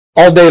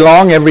 all day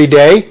long, every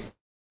day,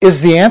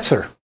 is the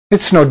answer.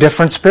 It's no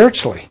different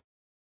spiritually.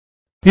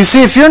 You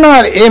see, if you're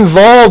not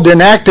involved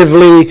in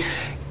actively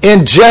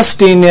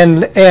ingesting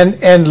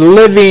and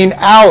living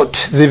out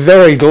the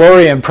very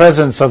glory and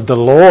presence of the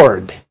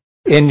Lord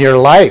in your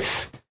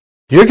life,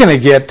 you're going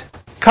to get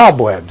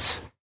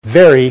cobwebs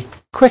very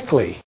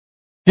quickly.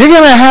 You're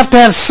going to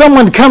have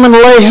someone come and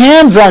lay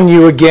hands on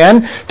you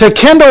again to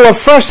kindle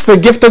afresh the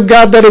gift of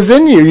God that is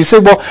in you. You say,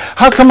 well,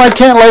 how come I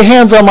can't lay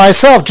hands on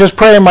myself? Just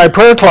pray in my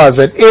prayer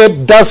closet.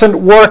 It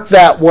doesn't work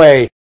that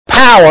way.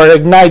 Power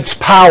ignites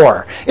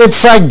power.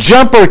 It's like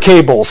jumper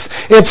cables.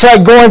 It's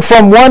like going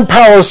from one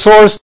power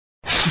source.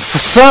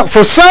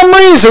 For some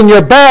reason,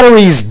 your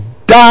battery's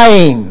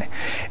dying.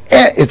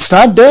 It's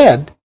not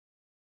dead.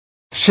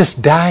 It's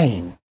just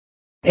dying.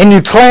 And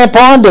you clamp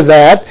onto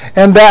that,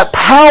 and that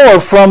power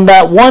from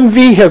that one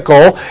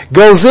vehicle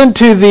goes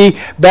into the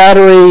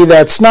battery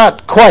that's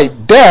not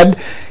quite dead,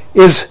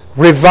 is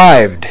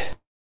revived,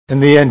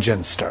 and the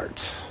engine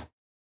starts.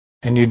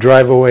 And you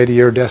drive away to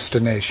your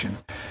destination.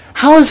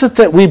 How is it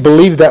that we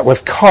believe that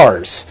with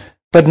cars,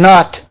 but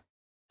not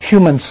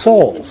human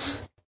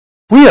souls?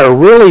 We are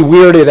really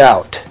weirded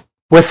out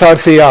with our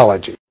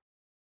theology.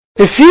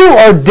 If you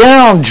are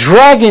down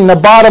dragging the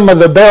bottom of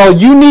the barrel,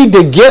 you need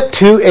to get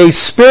to a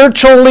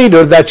spiritual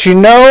leader that you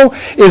know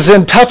is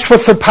in touch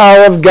with the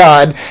power of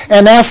God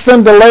and ask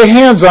them to lay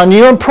hands on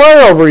you and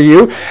pray over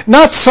you,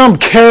 not some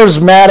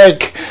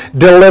charismatic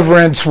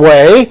deliverance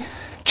way,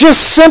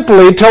 just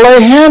simply to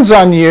lay hands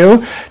on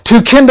you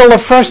to kindle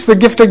afresh the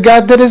gift of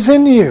God that is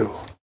in you.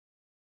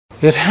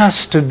 It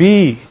has to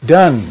be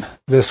done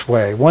this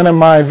way. One of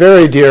my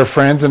very dear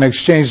friends and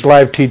Exchange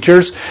Life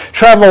teachers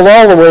traveled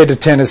all the way to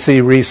Tennessee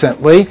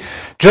recently,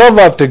 drove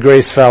up to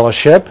Grace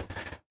Fellowship,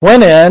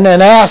 went in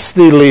and asked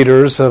the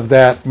leaders of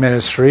that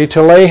ministry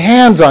to lay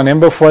hands on him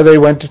before they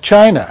went to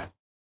China.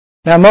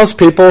 Now, most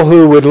people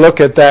who would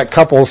look at that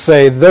couple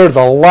say they're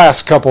the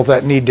last couple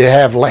that need to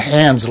have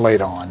hands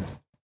laid on.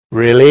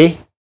 Really?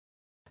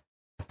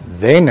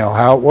 They know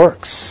how it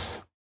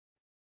works.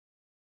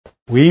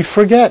 We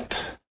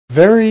forget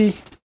very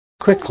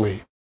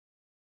quickly.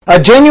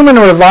 A genuine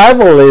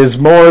revival is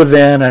more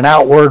than an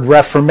outward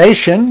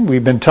reformation.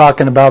 We've been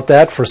talking about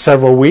that for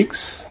several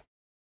weeks.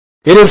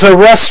 It is a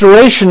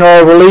restoration or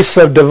a release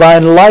of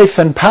divine life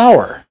and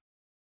power.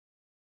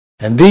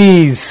 And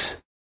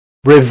these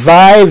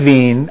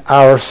reviving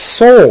our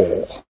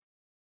soul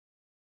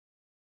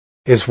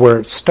is where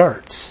it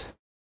starts.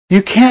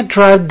 You can't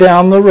drive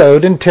down the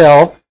road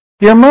until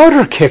your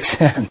motor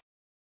kicks in.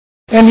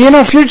 And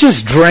if you're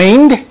just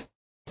drained,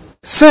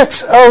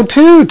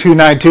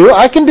 602-292,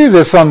 I can do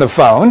this on the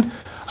phone.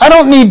 I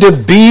don't need to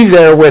be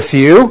there with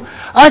you.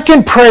 I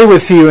can pray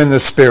with you in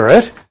the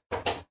Spirit.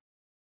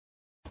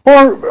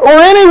 Or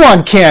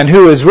anyone can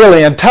who is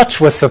really in touch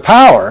with the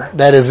power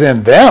that is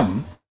in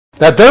them,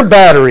 that their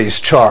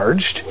battery's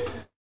charged.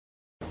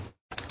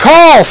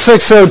 Call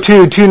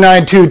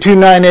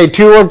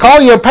 602-292-2982 or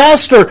call your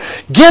pastor.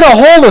 Get a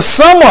hold of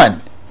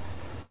someone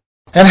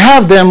and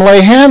have them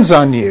lay hands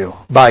on you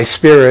by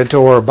spirit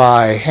or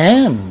by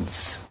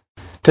hands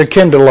to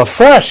kindle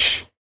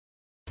afresh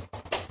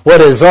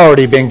what has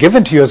already been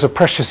given to you as a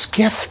precious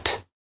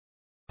gift.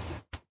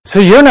 So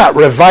you're not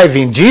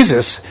reviving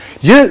Jesus.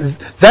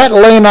 That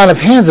laying on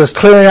of hands is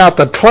clearing out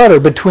the clutter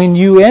between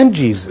you and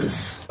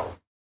Jesus.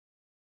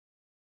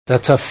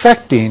 That's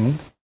affecting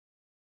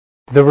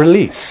the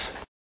release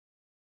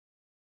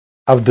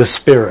of the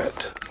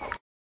Spirit.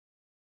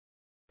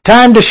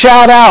 Time to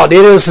shout out.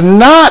 It is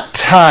not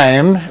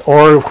time,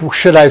 or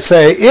should I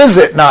say, is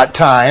it not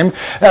time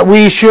that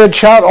we should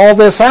shout all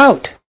this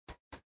out?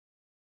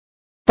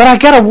 But I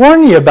got to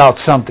warn you about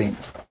something.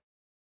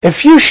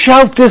 If you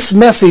shout this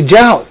message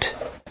out,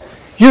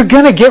 you're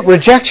going to get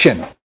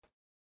rejection.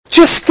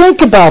 Just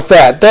think about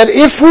that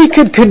if we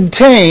could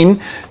contain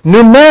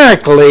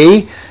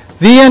numerically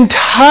the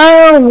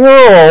entire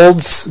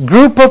world's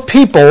group of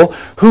people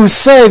who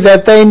say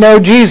that they know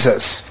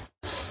Jesus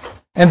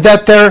and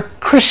that they're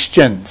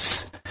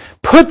Christians,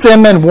 put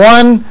them in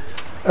one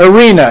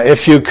arena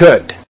if you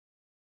could.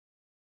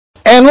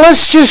 And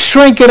let's just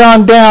shrink it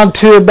on down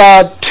to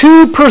about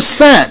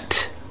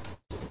 2%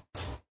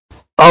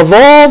 of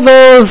all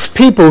those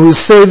people who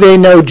say they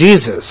know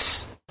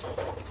Jesus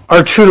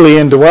are truly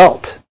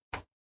indwelt.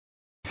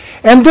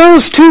 And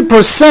those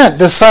 2%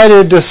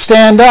 decided to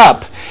stand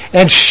up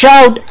and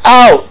shout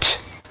out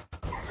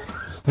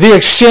the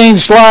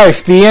exchanged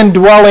life, the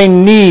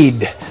indwelling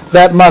need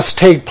that must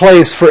take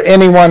place for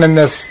anyone in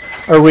this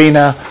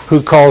arena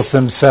who calls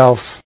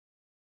themselves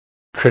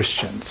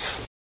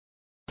Christians.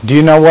 Do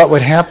you know what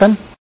would happen?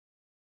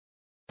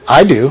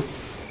 I do.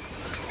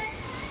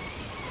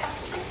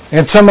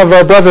 And some of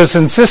our brothers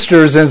and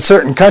sisters in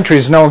certain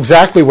countries know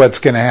exactly what's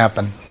going to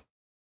happen.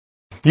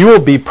 You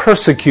will be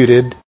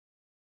persecuted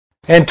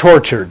and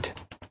tortured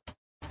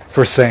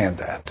for saying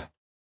that.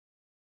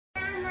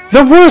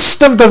 The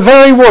worst of the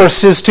very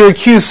worst is to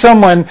accuse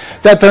someone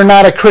that they're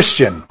not a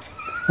Christian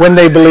when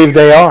they believe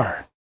they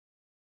are.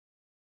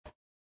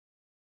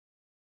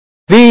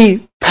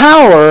 The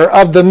power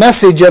of the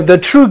message of the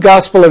true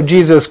gospel of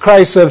Jesus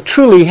Christ, of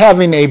truly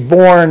having a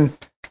born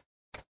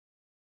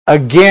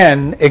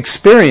again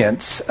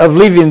experience, of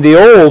leaving the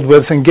old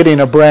with and getting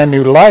a brand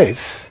new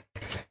life,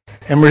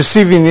 and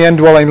receiving the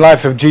indwelling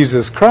life of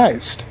Jesus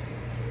Christ,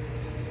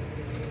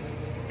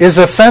 is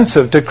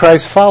offensive to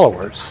Christ's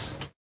followers.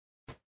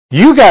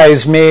 You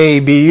guys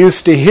may be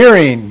used to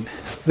hearing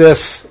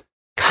this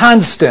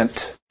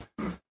constant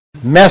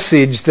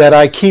message that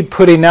I keep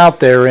putting out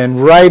there in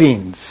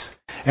writings.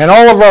 And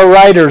all of our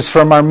writers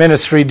from our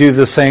ministry do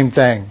the same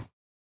thing.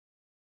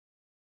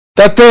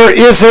 That there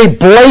is a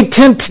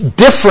blatant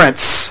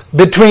difference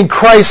between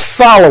Christ's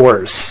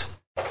followers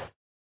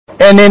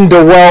and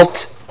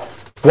indwelt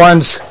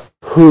ones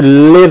who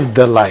lived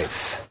the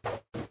life.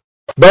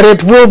 But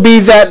it will be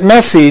that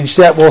message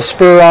that will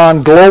spur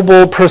on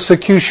global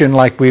persecution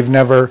like we've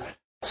never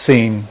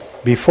seen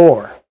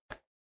before.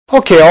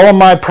 Okay, all of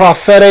my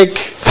prophetic,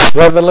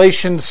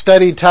 revelation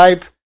study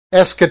type,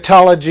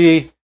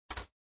 eschatology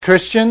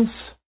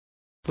Christians,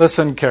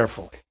 listen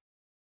carefully.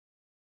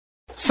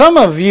 Some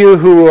of you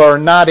who are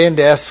not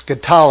into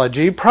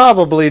eschatology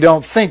probably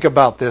don't think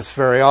about this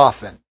very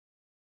often.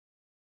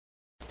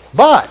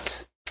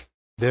 But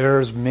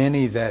there's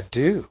many that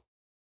do.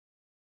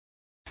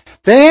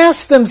 They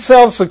ask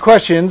themselves the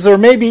questions, or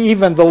maybe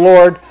even the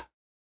Lord,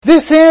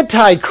 this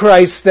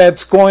Antichrist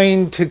that's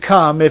going to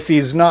come, if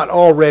he's not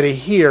already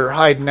here,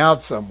 hiding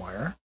out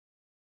somewhere.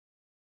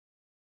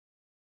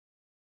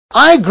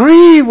 I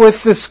agree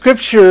with the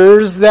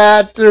scriptures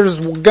that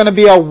there's going to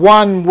be a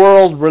one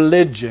world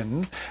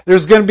religion.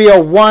 There's going to be a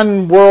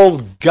one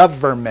world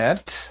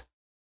government.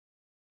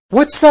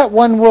 What's that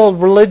one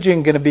world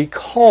religion going to be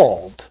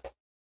called?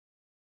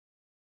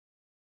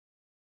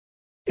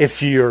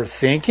 If you're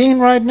thinking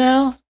right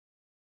now,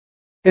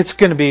 it's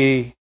going to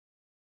be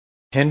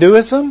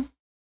Hinduism.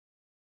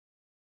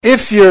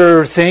 If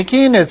you're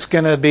thinking, it's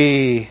going to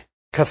be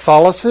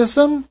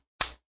Catholicism.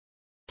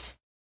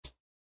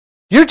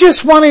 You're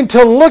just wanting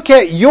to look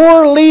at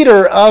your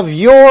leader of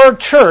your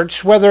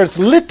church, whether it's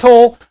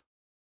little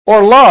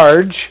or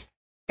large,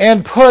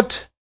 and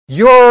put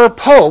your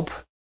pope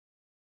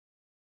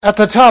at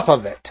the top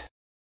of it.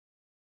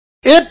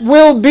 It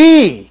will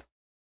be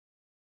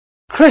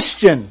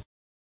Christian,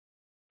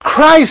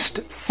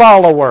 Christ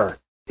follower.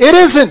 It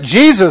isn't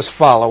Jesus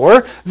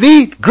follower.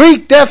 The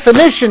Greek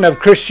definition of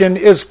Christian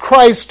is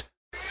Christ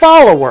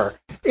follower.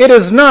 It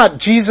is not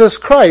Jesus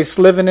Christ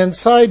living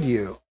inside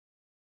you.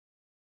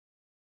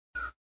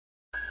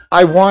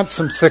 I want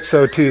some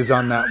 602s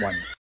on that one.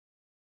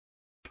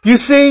 You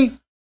see,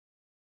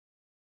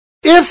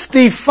 if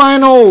the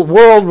final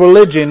world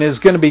religion is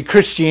going to be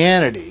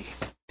Christianity,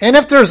 and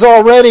if there's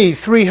already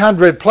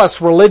 300 plus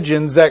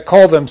religions that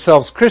call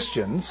themselves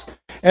Christians,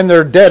 and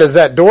they're dead as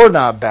that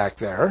doorknob back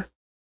there,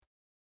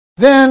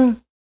 then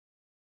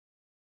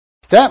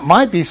that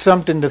might be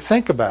something to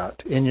think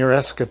about in your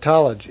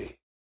eschatology.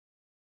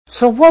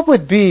 So what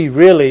would be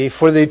really,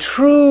 for the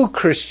true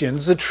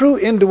Christians, the true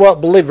indwelt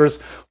believers,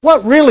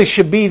 what really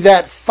should be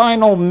that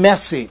final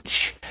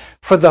message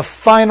for the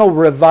final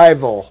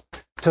revival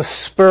to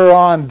spur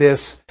on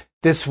this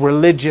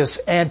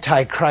religious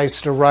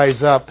antichrist to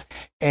rise up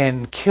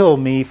and kill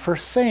me for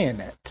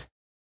saying it?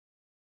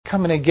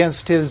 Coming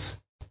against his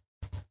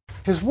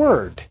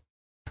word,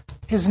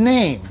 his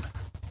name,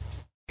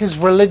 his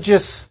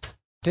religious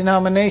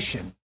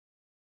denomination.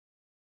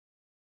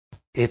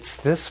 It's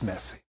this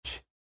message.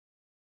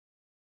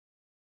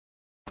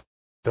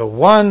 The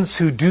ones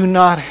who do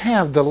not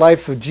have the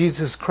life of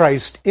Jesus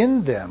Christ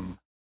in them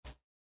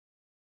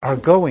are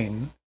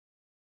going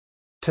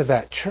to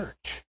that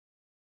church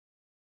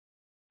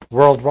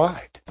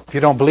worldwide. If you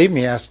don't believe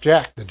me, ask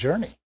Jack, The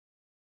Journey.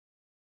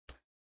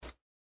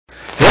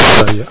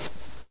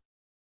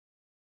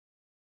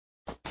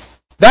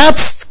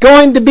 That's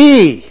going to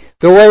be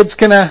the way it's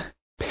going to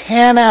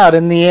pan out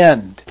in the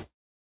end.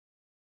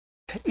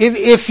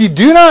 If you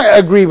do not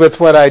agree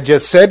with what I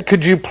just said,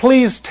 could you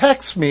please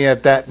text me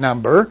at that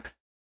number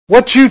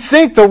what you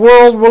think the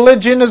world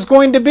religion is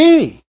going to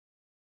be?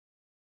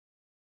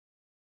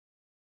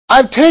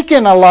 I've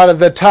taken a lot of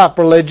the top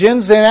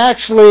religions and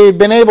actually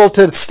been able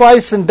to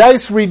slice and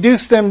dice,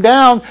 reduce them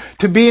down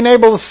to being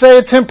able to say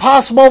it's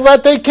impossible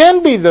that they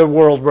can be the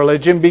world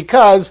religion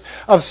because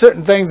of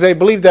certain things they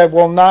believe that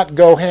will not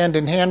go hand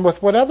in hand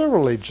with what other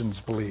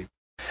religions believe.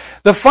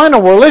 The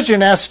final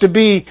religion has to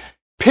be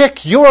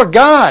pick your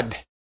God.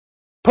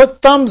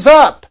 Put thumbs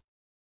up.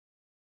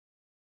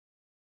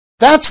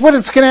 That's what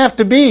it's going to have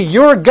to be.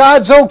 Your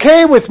God's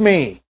okay with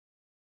me.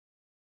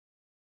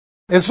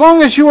 As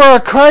long as you are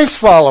a Christ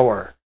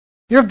follower,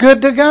 you're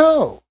good to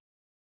go.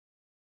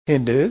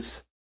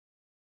 Hindus,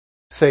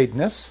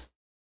 Satanists,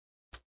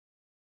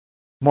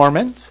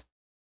 Mormons,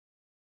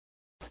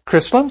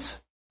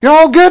 Christians, you're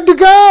all good to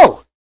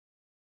go.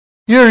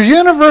 You're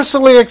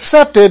universally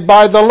accepted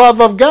by the love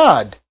of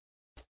God.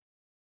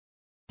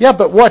 Yeah,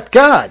 but what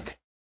God?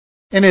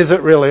 And is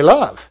it really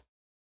love?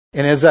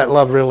 And is that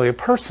love really a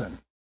person?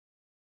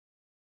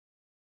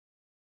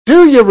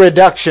 Do your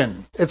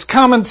reduction. It's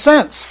common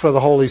sense for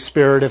the Holy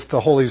Spirit if the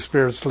Holy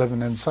Spirit's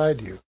living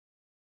inside you.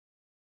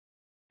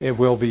 It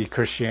will be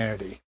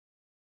Christianity.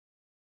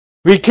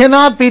 We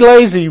cannot be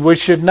lazy. We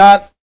should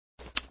not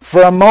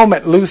for a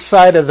moment lose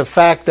sight of the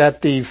fact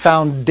that the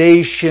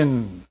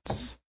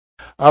foundations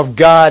of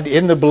God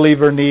in the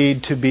believer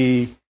need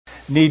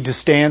to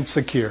stand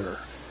secure.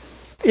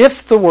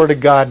 If the Word of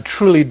God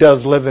truly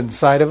does live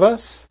inside of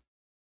us,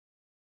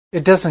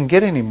 it doesn't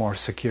get any more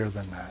secure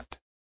than that.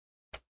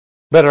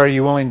 But are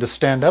you willing to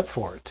stand up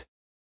for it?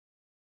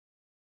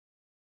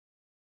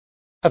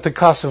 At the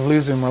cost of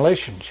losing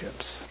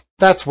relationships.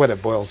 That's what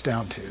it boils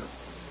down to.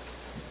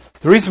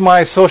 The reason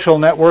why social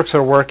networks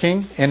are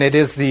working, and it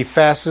is the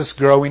fastest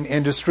growing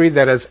industry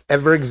that has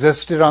ever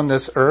existed on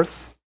this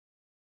earth.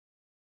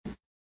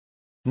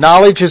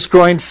 Knowledge is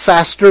growing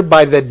faster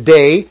by the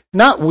day,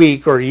 not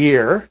week or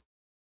year.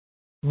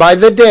 By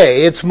the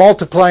day, it's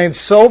multiplying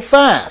so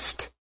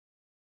fast.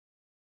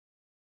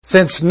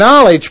 Since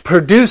knowledge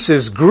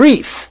produces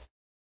grief,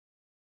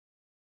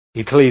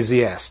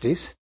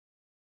 Ecclesiastes,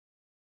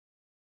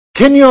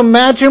 can you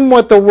imagine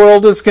what the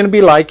world is going to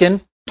be like in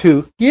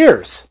 2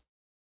 years?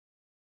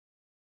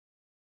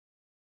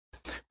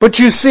 But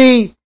you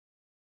see,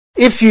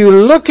 if you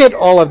look at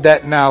all of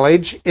that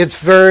knowledge, it's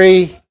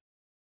very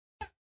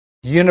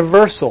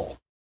universal.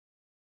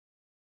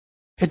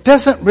 It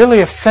doesn't really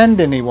offend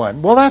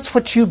anyone. Well, that's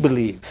what you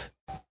believe,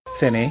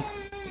 Finney.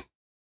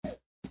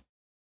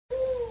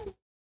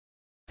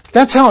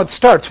 That's how it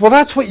starts. Well,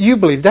 that's what you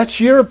believe. That's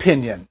your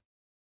opinion.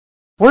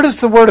 Where does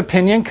the word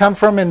opinion come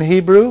from in the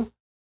Hebrew?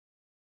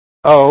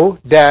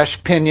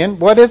 O-pinion.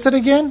 What is it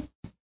again?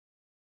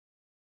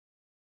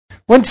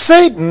 When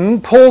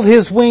Satan pulled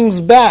his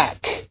wings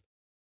back,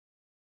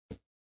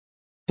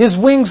 his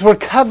wings were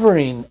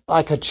covering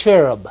like a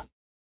cherub.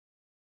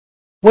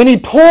 When he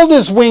pulled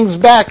his wings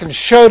back and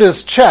showed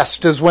his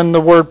chest is when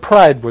the word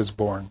pride was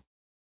born.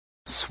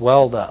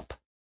 Swelled up.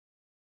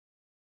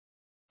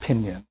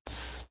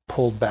 Pinions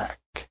pulled back.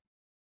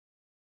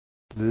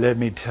 Let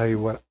me tell you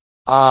what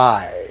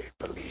I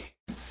believe.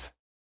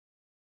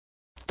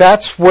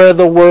 That's where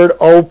the word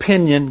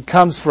opinion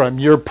comes from.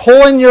 You're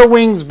pulling your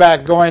wings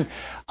back going,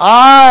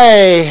 I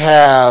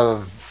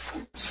have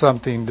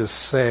something to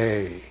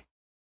say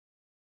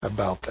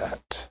about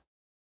that.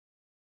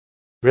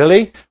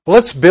 Really? Well,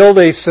 let's build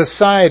a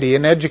society,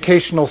 an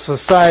educational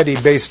society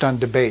based on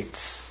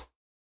debates.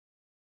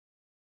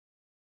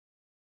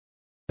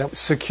 That was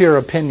secure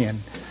opinion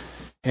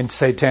in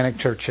satanic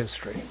church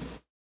history.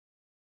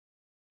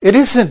 It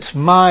isn't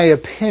my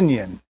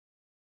opinion.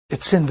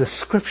 It's in the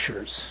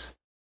scriptures.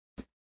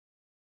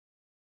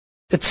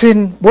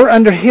 We're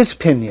under his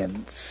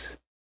opinions.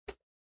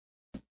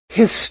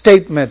 His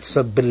statements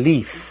of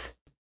belief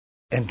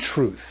and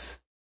truth.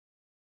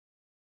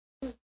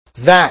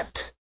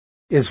 That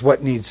is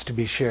what needs to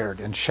be shared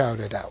and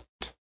shouted out.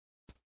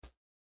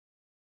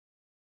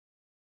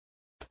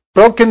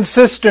 Broken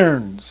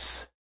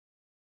cisterns.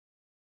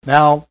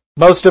 Now,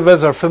 most of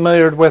us are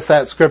familiar with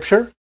that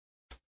scripture.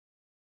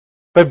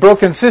 But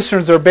broken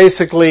cisterns are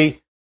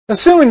basically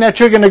assuming that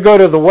you're going to go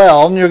to the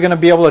well and you're going to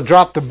be able to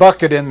drop the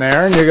bucket in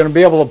there and you're going to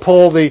be able to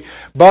pull the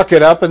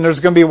bucket up and there's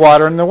going to be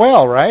water in the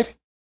well, right?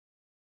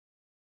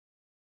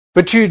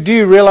 But do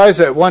you realize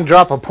that one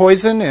drop of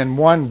poison in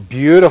one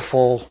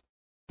beautiful,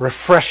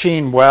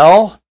 refreshing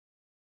well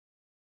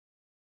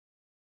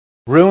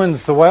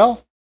ruins the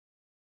well?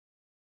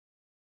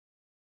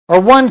 Or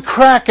one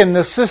crack in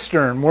the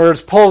cistern where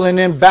it's pulling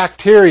in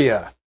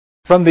bacteria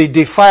from the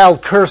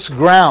defiled, cursed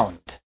ground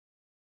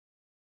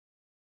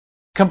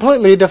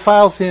completely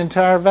defiles the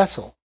entire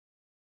vessel.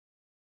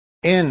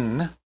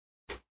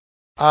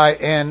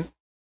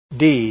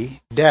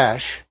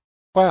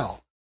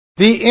 Well.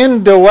 The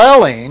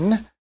indwelling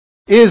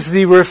is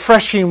the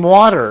refreshing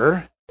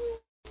water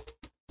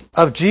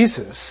of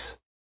Jesus,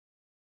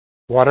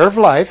 water of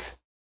life.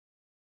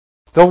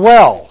 The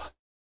well,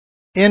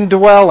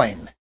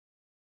 indwelling,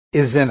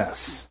 is in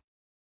us.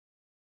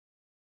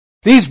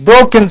 These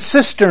broken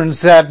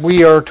cisterns that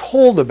we are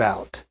told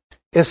about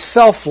is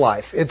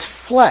self-life.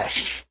 It's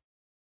flesh.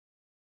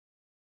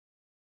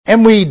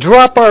 And we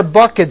drop our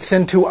buckets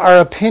into our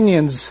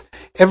opinions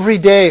every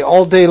day,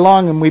 all day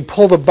long, and we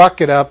pull the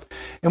bucket up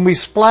and we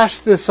splash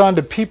this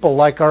onto people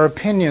like our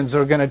opinions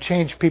are going to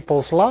change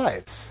people's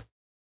lives.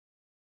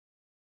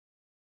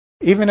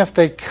 Even if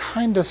they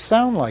kind of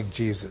sound like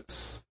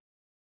Jesus.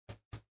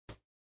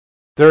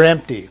 They're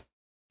empty.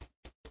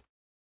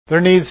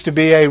 There needs to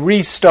be a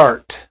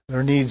restart.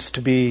 There needs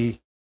to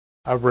be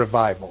a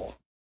revival.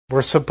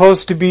 We're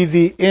supposed to be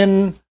the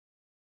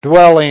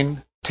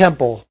indwelling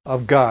temple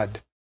of God.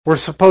 We're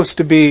supposed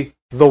to be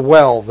the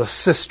well, the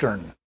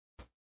cistern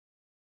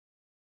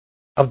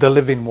of the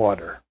living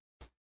water.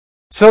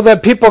 So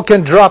that people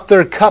can drop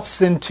their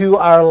cups into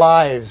our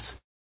lives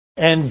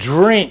and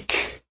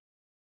drink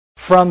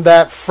from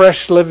that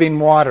fresh living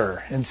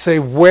water and say,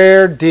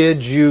 where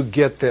did you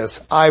get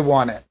this? I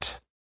want it.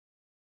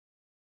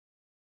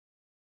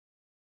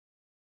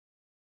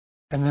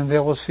 And then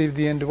they'll receive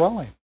the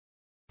indwelling.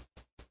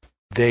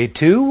 They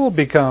too will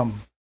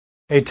become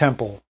a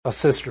temple, a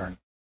cistern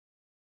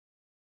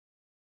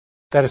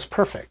that is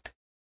perfect,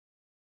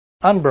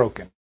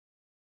 unbroken,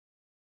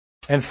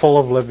 and full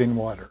of living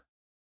water.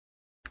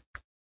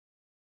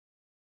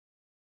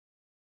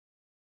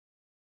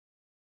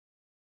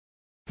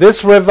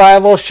 This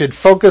revival should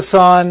focus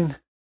on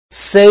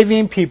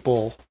saving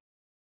people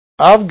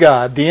of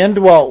God, the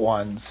indwelt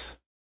ones,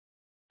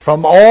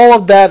 from all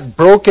of that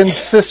broken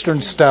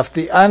cistern stuff,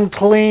 the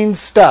unclean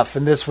stuff.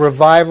 And this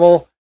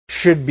revival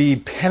should be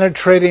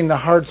penetrating the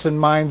hearts and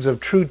minds of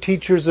true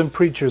teachers and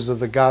preachers of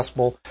the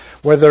gospel,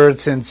 whether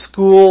it's in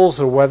schools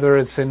or whether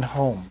it's in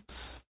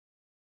homes.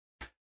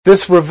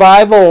 This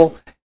revival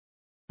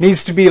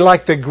needs to be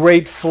like the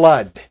great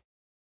flood.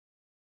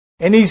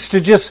 It needs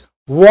to just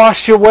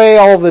wash away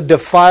all the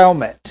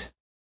defilement.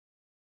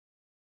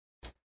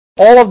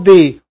 All of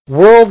the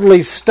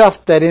worldly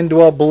stuff that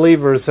indwell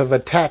believers have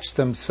attached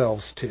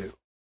themselves to.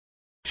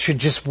 Should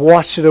just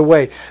wash it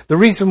away. The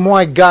reason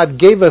why God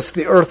gave us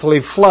the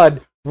earthly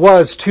flood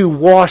was to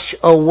wash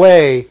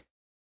away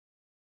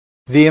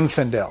the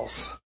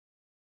infidels,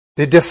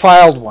 the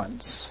defiled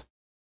ones,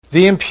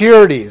 the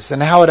impurities,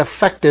 and how it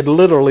affected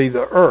literally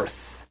the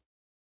earth.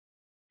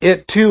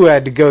 It too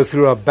had to go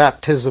through a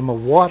baptism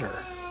of water.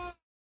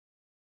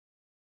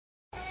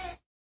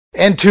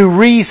 And to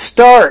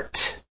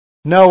restart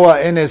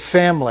Noah and his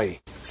family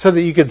so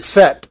that you could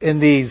sit in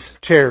these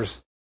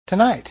chairs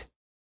tonight.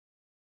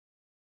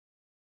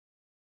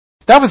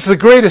 That was the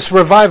greatest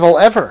revival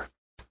ever.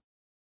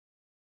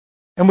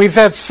 And we've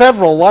had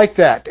several like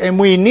that. And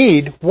we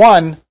need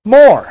one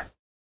more.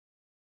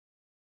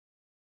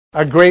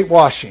 A great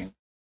washing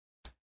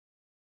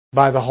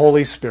by the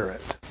Holy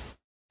Spirit.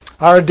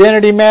 Our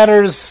Identity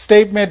Matters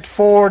statement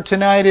for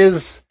tonight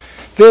is,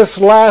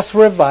 this last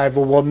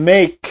revival will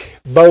make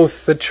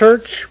both the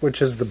church,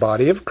 which is the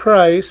body of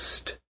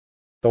Christ,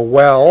 the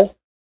well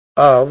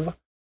of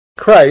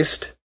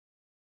Christ,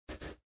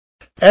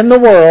 and the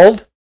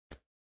world,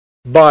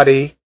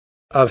 body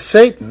of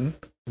Satan,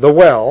 the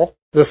well,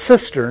 the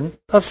cistern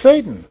of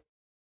Satan.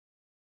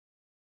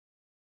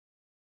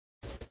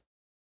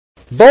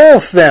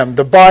 Both them,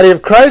 the body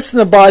of Christ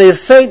and the body of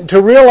Satan,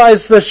 to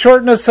realize the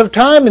shortness of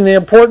time and the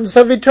importance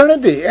of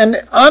eternity. An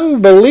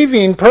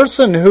unbelieving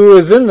person who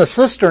is in the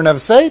cistern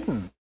of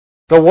Satan,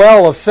 the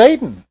well of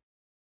Satan,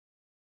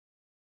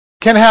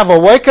 can have a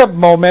wake-up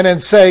moment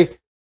and say,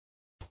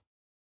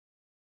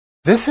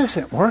 this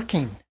isn't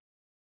working.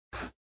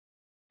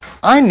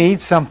 I need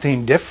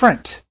something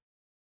different.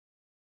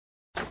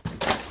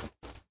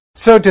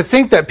 So to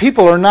think that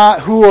people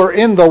who are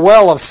in the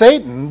well of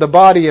Satan, the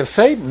body of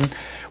Satan,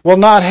 will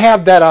not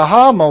have that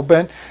aha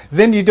moment,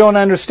 then you don't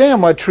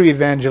understand what true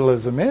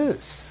evangelism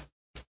is.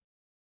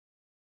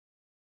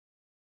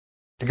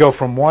 To go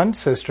from one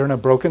cistern, a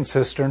broken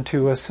cistern,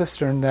 to a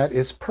cistern that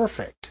is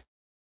perfect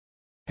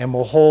and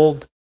will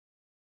hold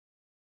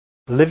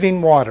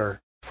living water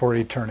for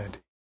eternity.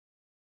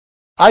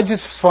 I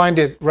just find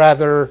it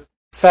rather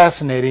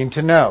fascinating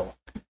to know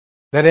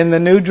that in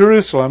the New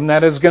Jerusalem,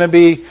 that is going to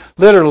be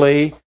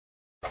literally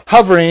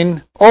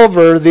hovering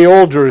over the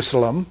Old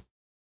Jerusalem,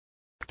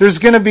 there's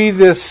going to be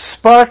this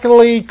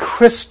sparkly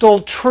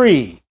crystal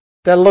tree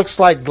that looks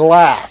like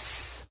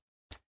glass.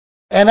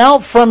 And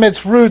out from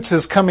its roots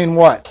is coming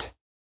what?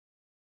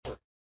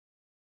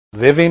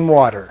 Living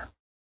water.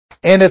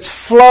 And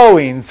it's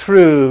flowing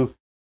through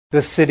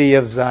the city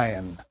of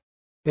Zion.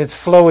 It's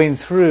flowing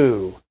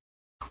through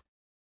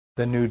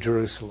the New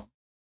Jerusalem.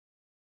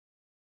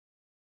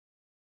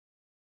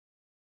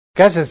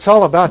 Guys, it's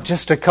all about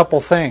just a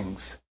couple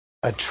things.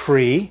 A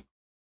tree,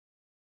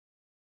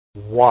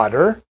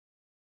 water,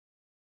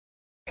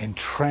 and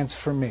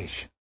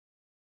transformation.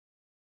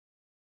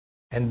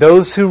 And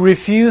those who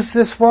refuse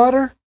this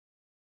water,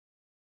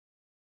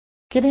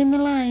 get in the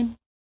line.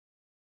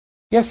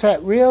 Yes,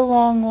 that real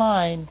long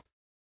line.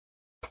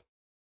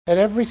 That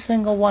every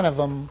single one of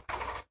them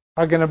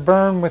are going to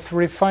burn with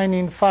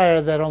refining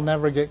fire that'll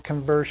never get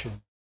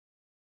conversion.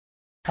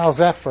 How's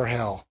that for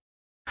hell?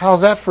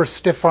 How's that for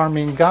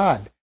stiff-arming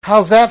God?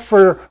 How's that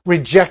for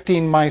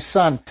rejecting my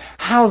Son?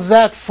 How's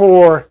that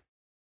for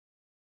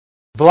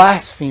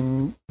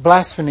blaspheming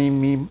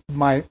me,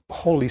 my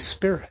Holy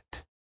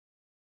Spirit?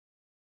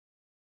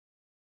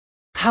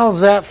 How's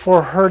that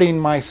for hurting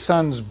my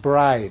Son's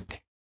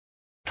bride,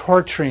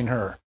 torturing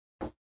her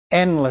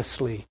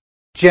endlessly,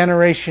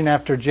 generation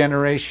after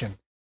generation,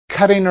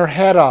 cutting her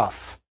head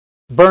off,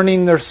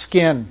 burning their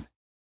skin,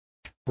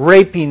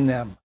 raping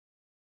them?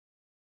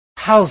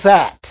 How's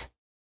that?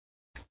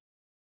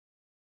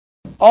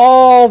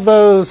 All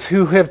those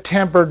who have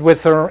tampered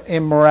with her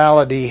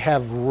immorality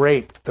have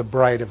raped the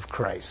bride of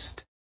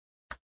Christ.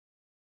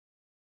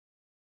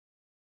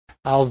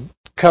 I'll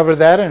cover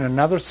that in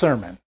another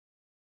sermon.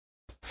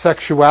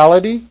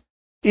 Sexuality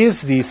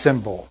is the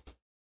symbol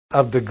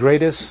of the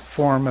greatest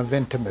form of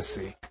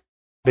intimacy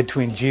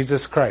between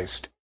Jesus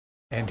Christ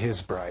and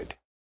His bride.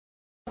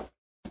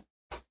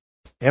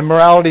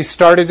 Immorality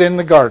started in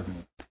the garden.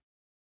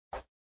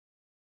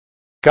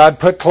 God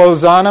put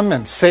clothes on them,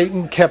 and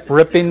Satan kept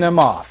ripping them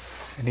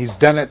off. And he's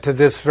done it to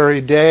this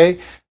very day.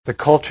 The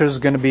culture is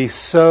going to be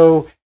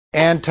so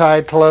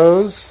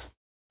anti-clothes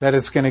that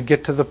it's going to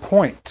get to the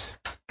point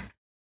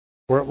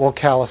where it will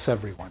callous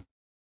everyone.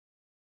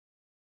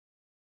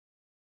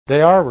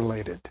 They are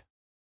related.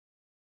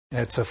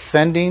 And it's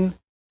offending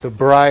the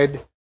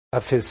bride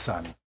of His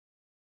Son.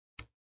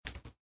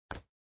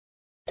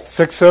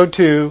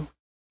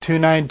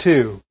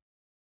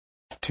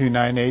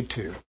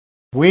 602-292-2982.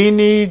 We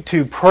need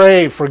to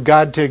pray for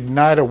God to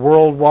ignite a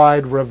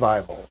worldwide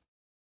revival,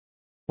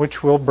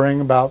 which will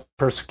bring about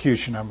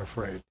persecution, I'm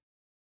afraid.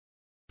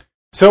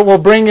 So it will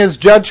bring His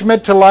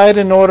judgment to light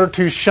in order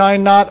to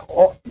shine not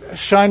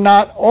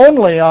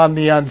only on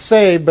the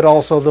unsaved, but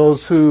also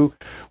those who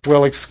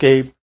will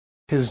escape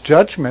His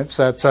judgments.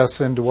 That's us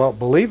indwelt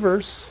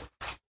believers.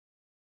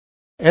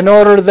 In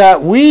order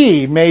that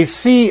we may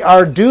see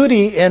our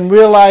duty and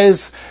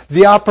realize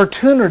the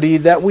opportunity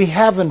that we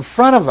have in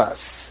front of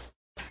us.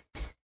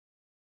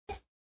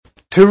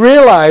 To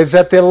realize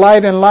that the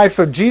light and life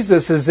of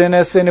Jesus is in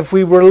us, and if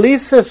we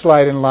release this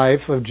light and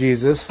life of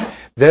Jesus,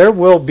 there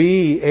will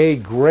be a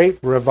great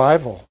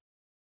revival.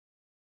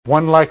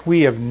 One like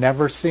we have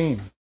never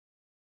seen.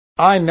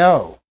 I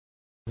know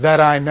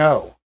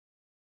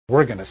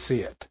we're going to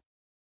see it.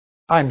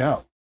 I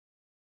know.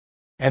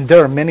 And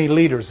there are many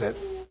leaders that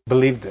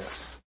believe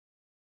this.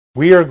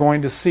 We are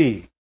going to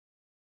see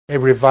a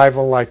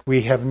revival like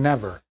we have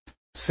never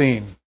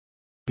seen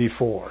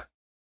before.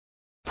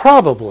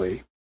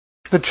 Probably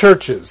the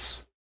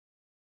church's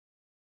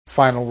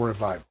final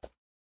revival.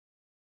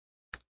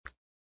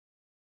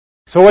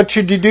 So what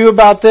should you do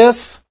about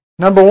this?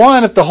 Number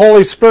one, if the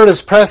Holy Spirit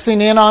is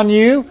pressing in on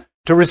you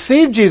to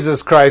receive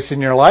Jesus Christ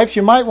in your life,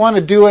 you might want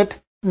to do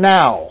it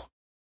now.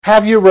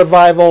 Have your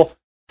revival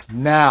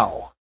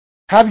now.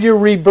 Have your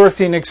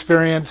rebirthing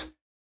experience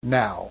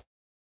now.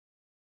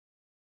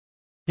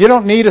 You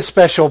don't need a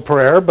special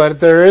prayer, but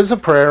there is a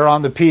prayer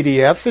on the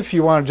PDF if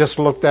you want to just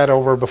look that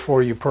over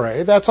before you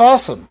pray. That's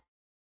awesome.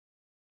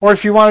 Or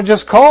if you want to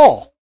just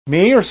call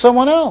me or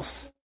someone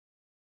else.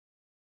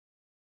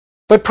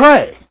 But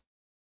pray.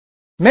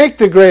 Make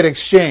the great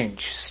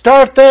exchange.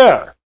 Start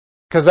there,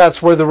 because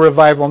that's where the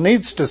revival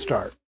needs to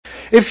start.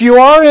 If you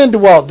are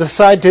indwelt,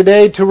 decide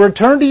today to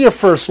return to your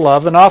first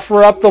love and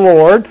offer up the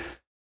Lord,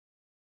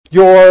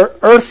 your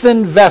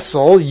earthen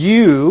vessel,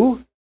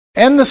 you,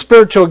 and the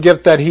spiritual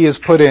gift that He has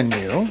put in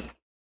you,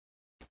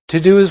 to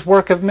do His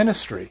work of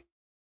ministry.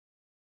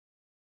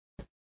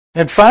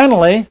 And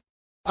finally,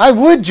 I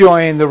would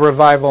join the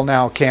Revival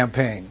Now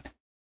campaign.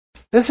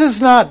 This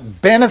is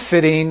not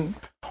benefiting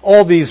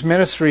all these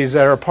ministries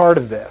that are part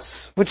of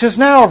this, which is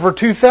now over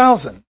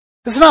 2,000.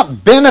 It's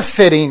not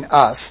benefiting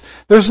us.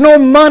 There's no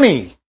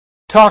money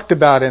talked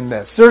about in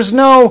this. There's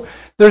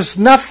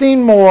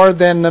nothing more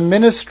than the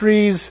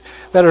ministries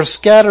that are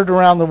scattered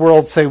around the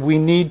world say we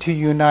need to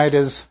unite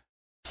as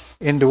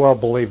indwelt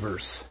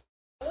believers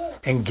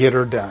and get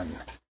her done.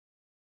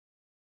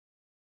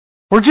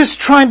 We're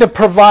just trying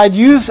to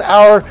use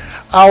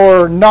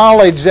our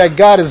knowledge that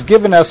God has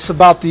given us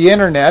about the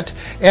internet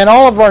and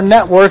all of our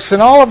networks and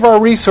all of our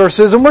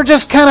resources, and we're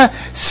just kind of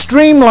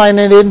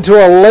streamlining it into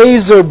a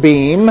laser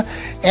beam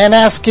and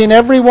asking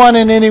everyone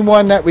and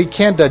anyone that we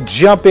can to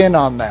jump in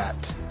on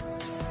that.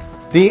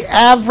 The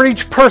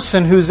average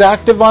person who's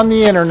active on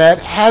the internet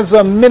has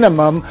a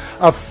minimum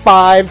of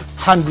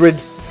 500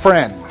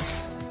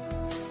 friends.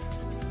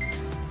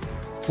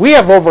 We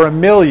have over 1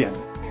 million.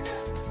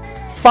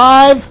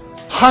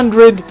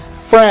 500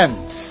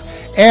 friends.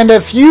 And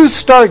if you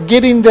start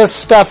getting this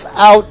stuff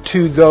out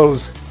to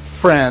those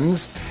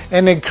friends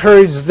and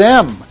encourage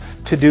them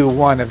to do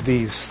one of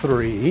these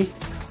 3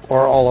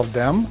 or all of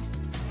them,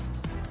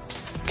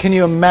 can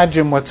you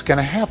imagine what's going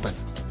to happen?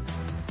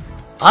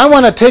 I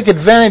want to take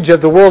advantage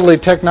of the worldly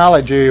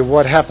technology of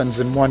what happens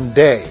in one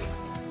day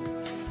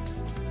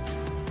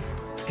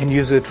and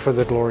use it for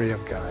the glory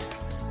of God.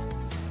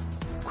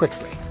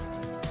 Quickly.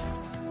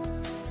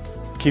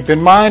 Keep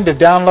in mind to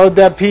download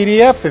that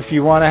PDF if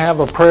you want to have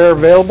a prayer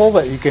available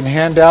that you can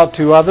hand out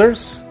to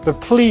others. But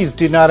please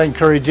do not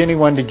encourage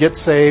anyone to get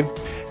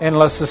saved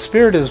unless the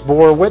Spirit has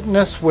bore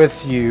witness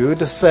with you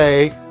to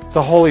say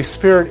the Holy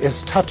Spirit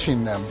is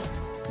touching them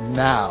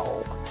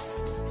now.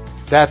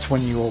 That's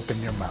when you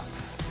open your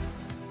mouth,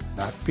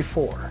 not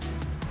before.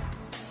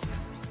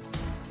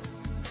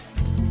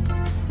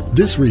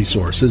 This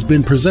resource has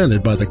been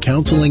presented by the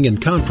Counseling and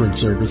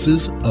Conference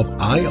Services of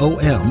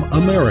IOM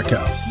America.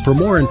 For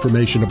more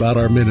information about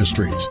our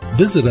ministries,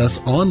 visit us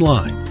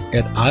online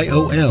at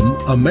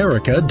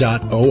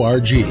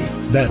iomamerica.org.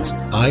 That's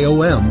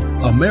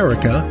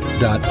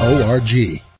iomamerica.org.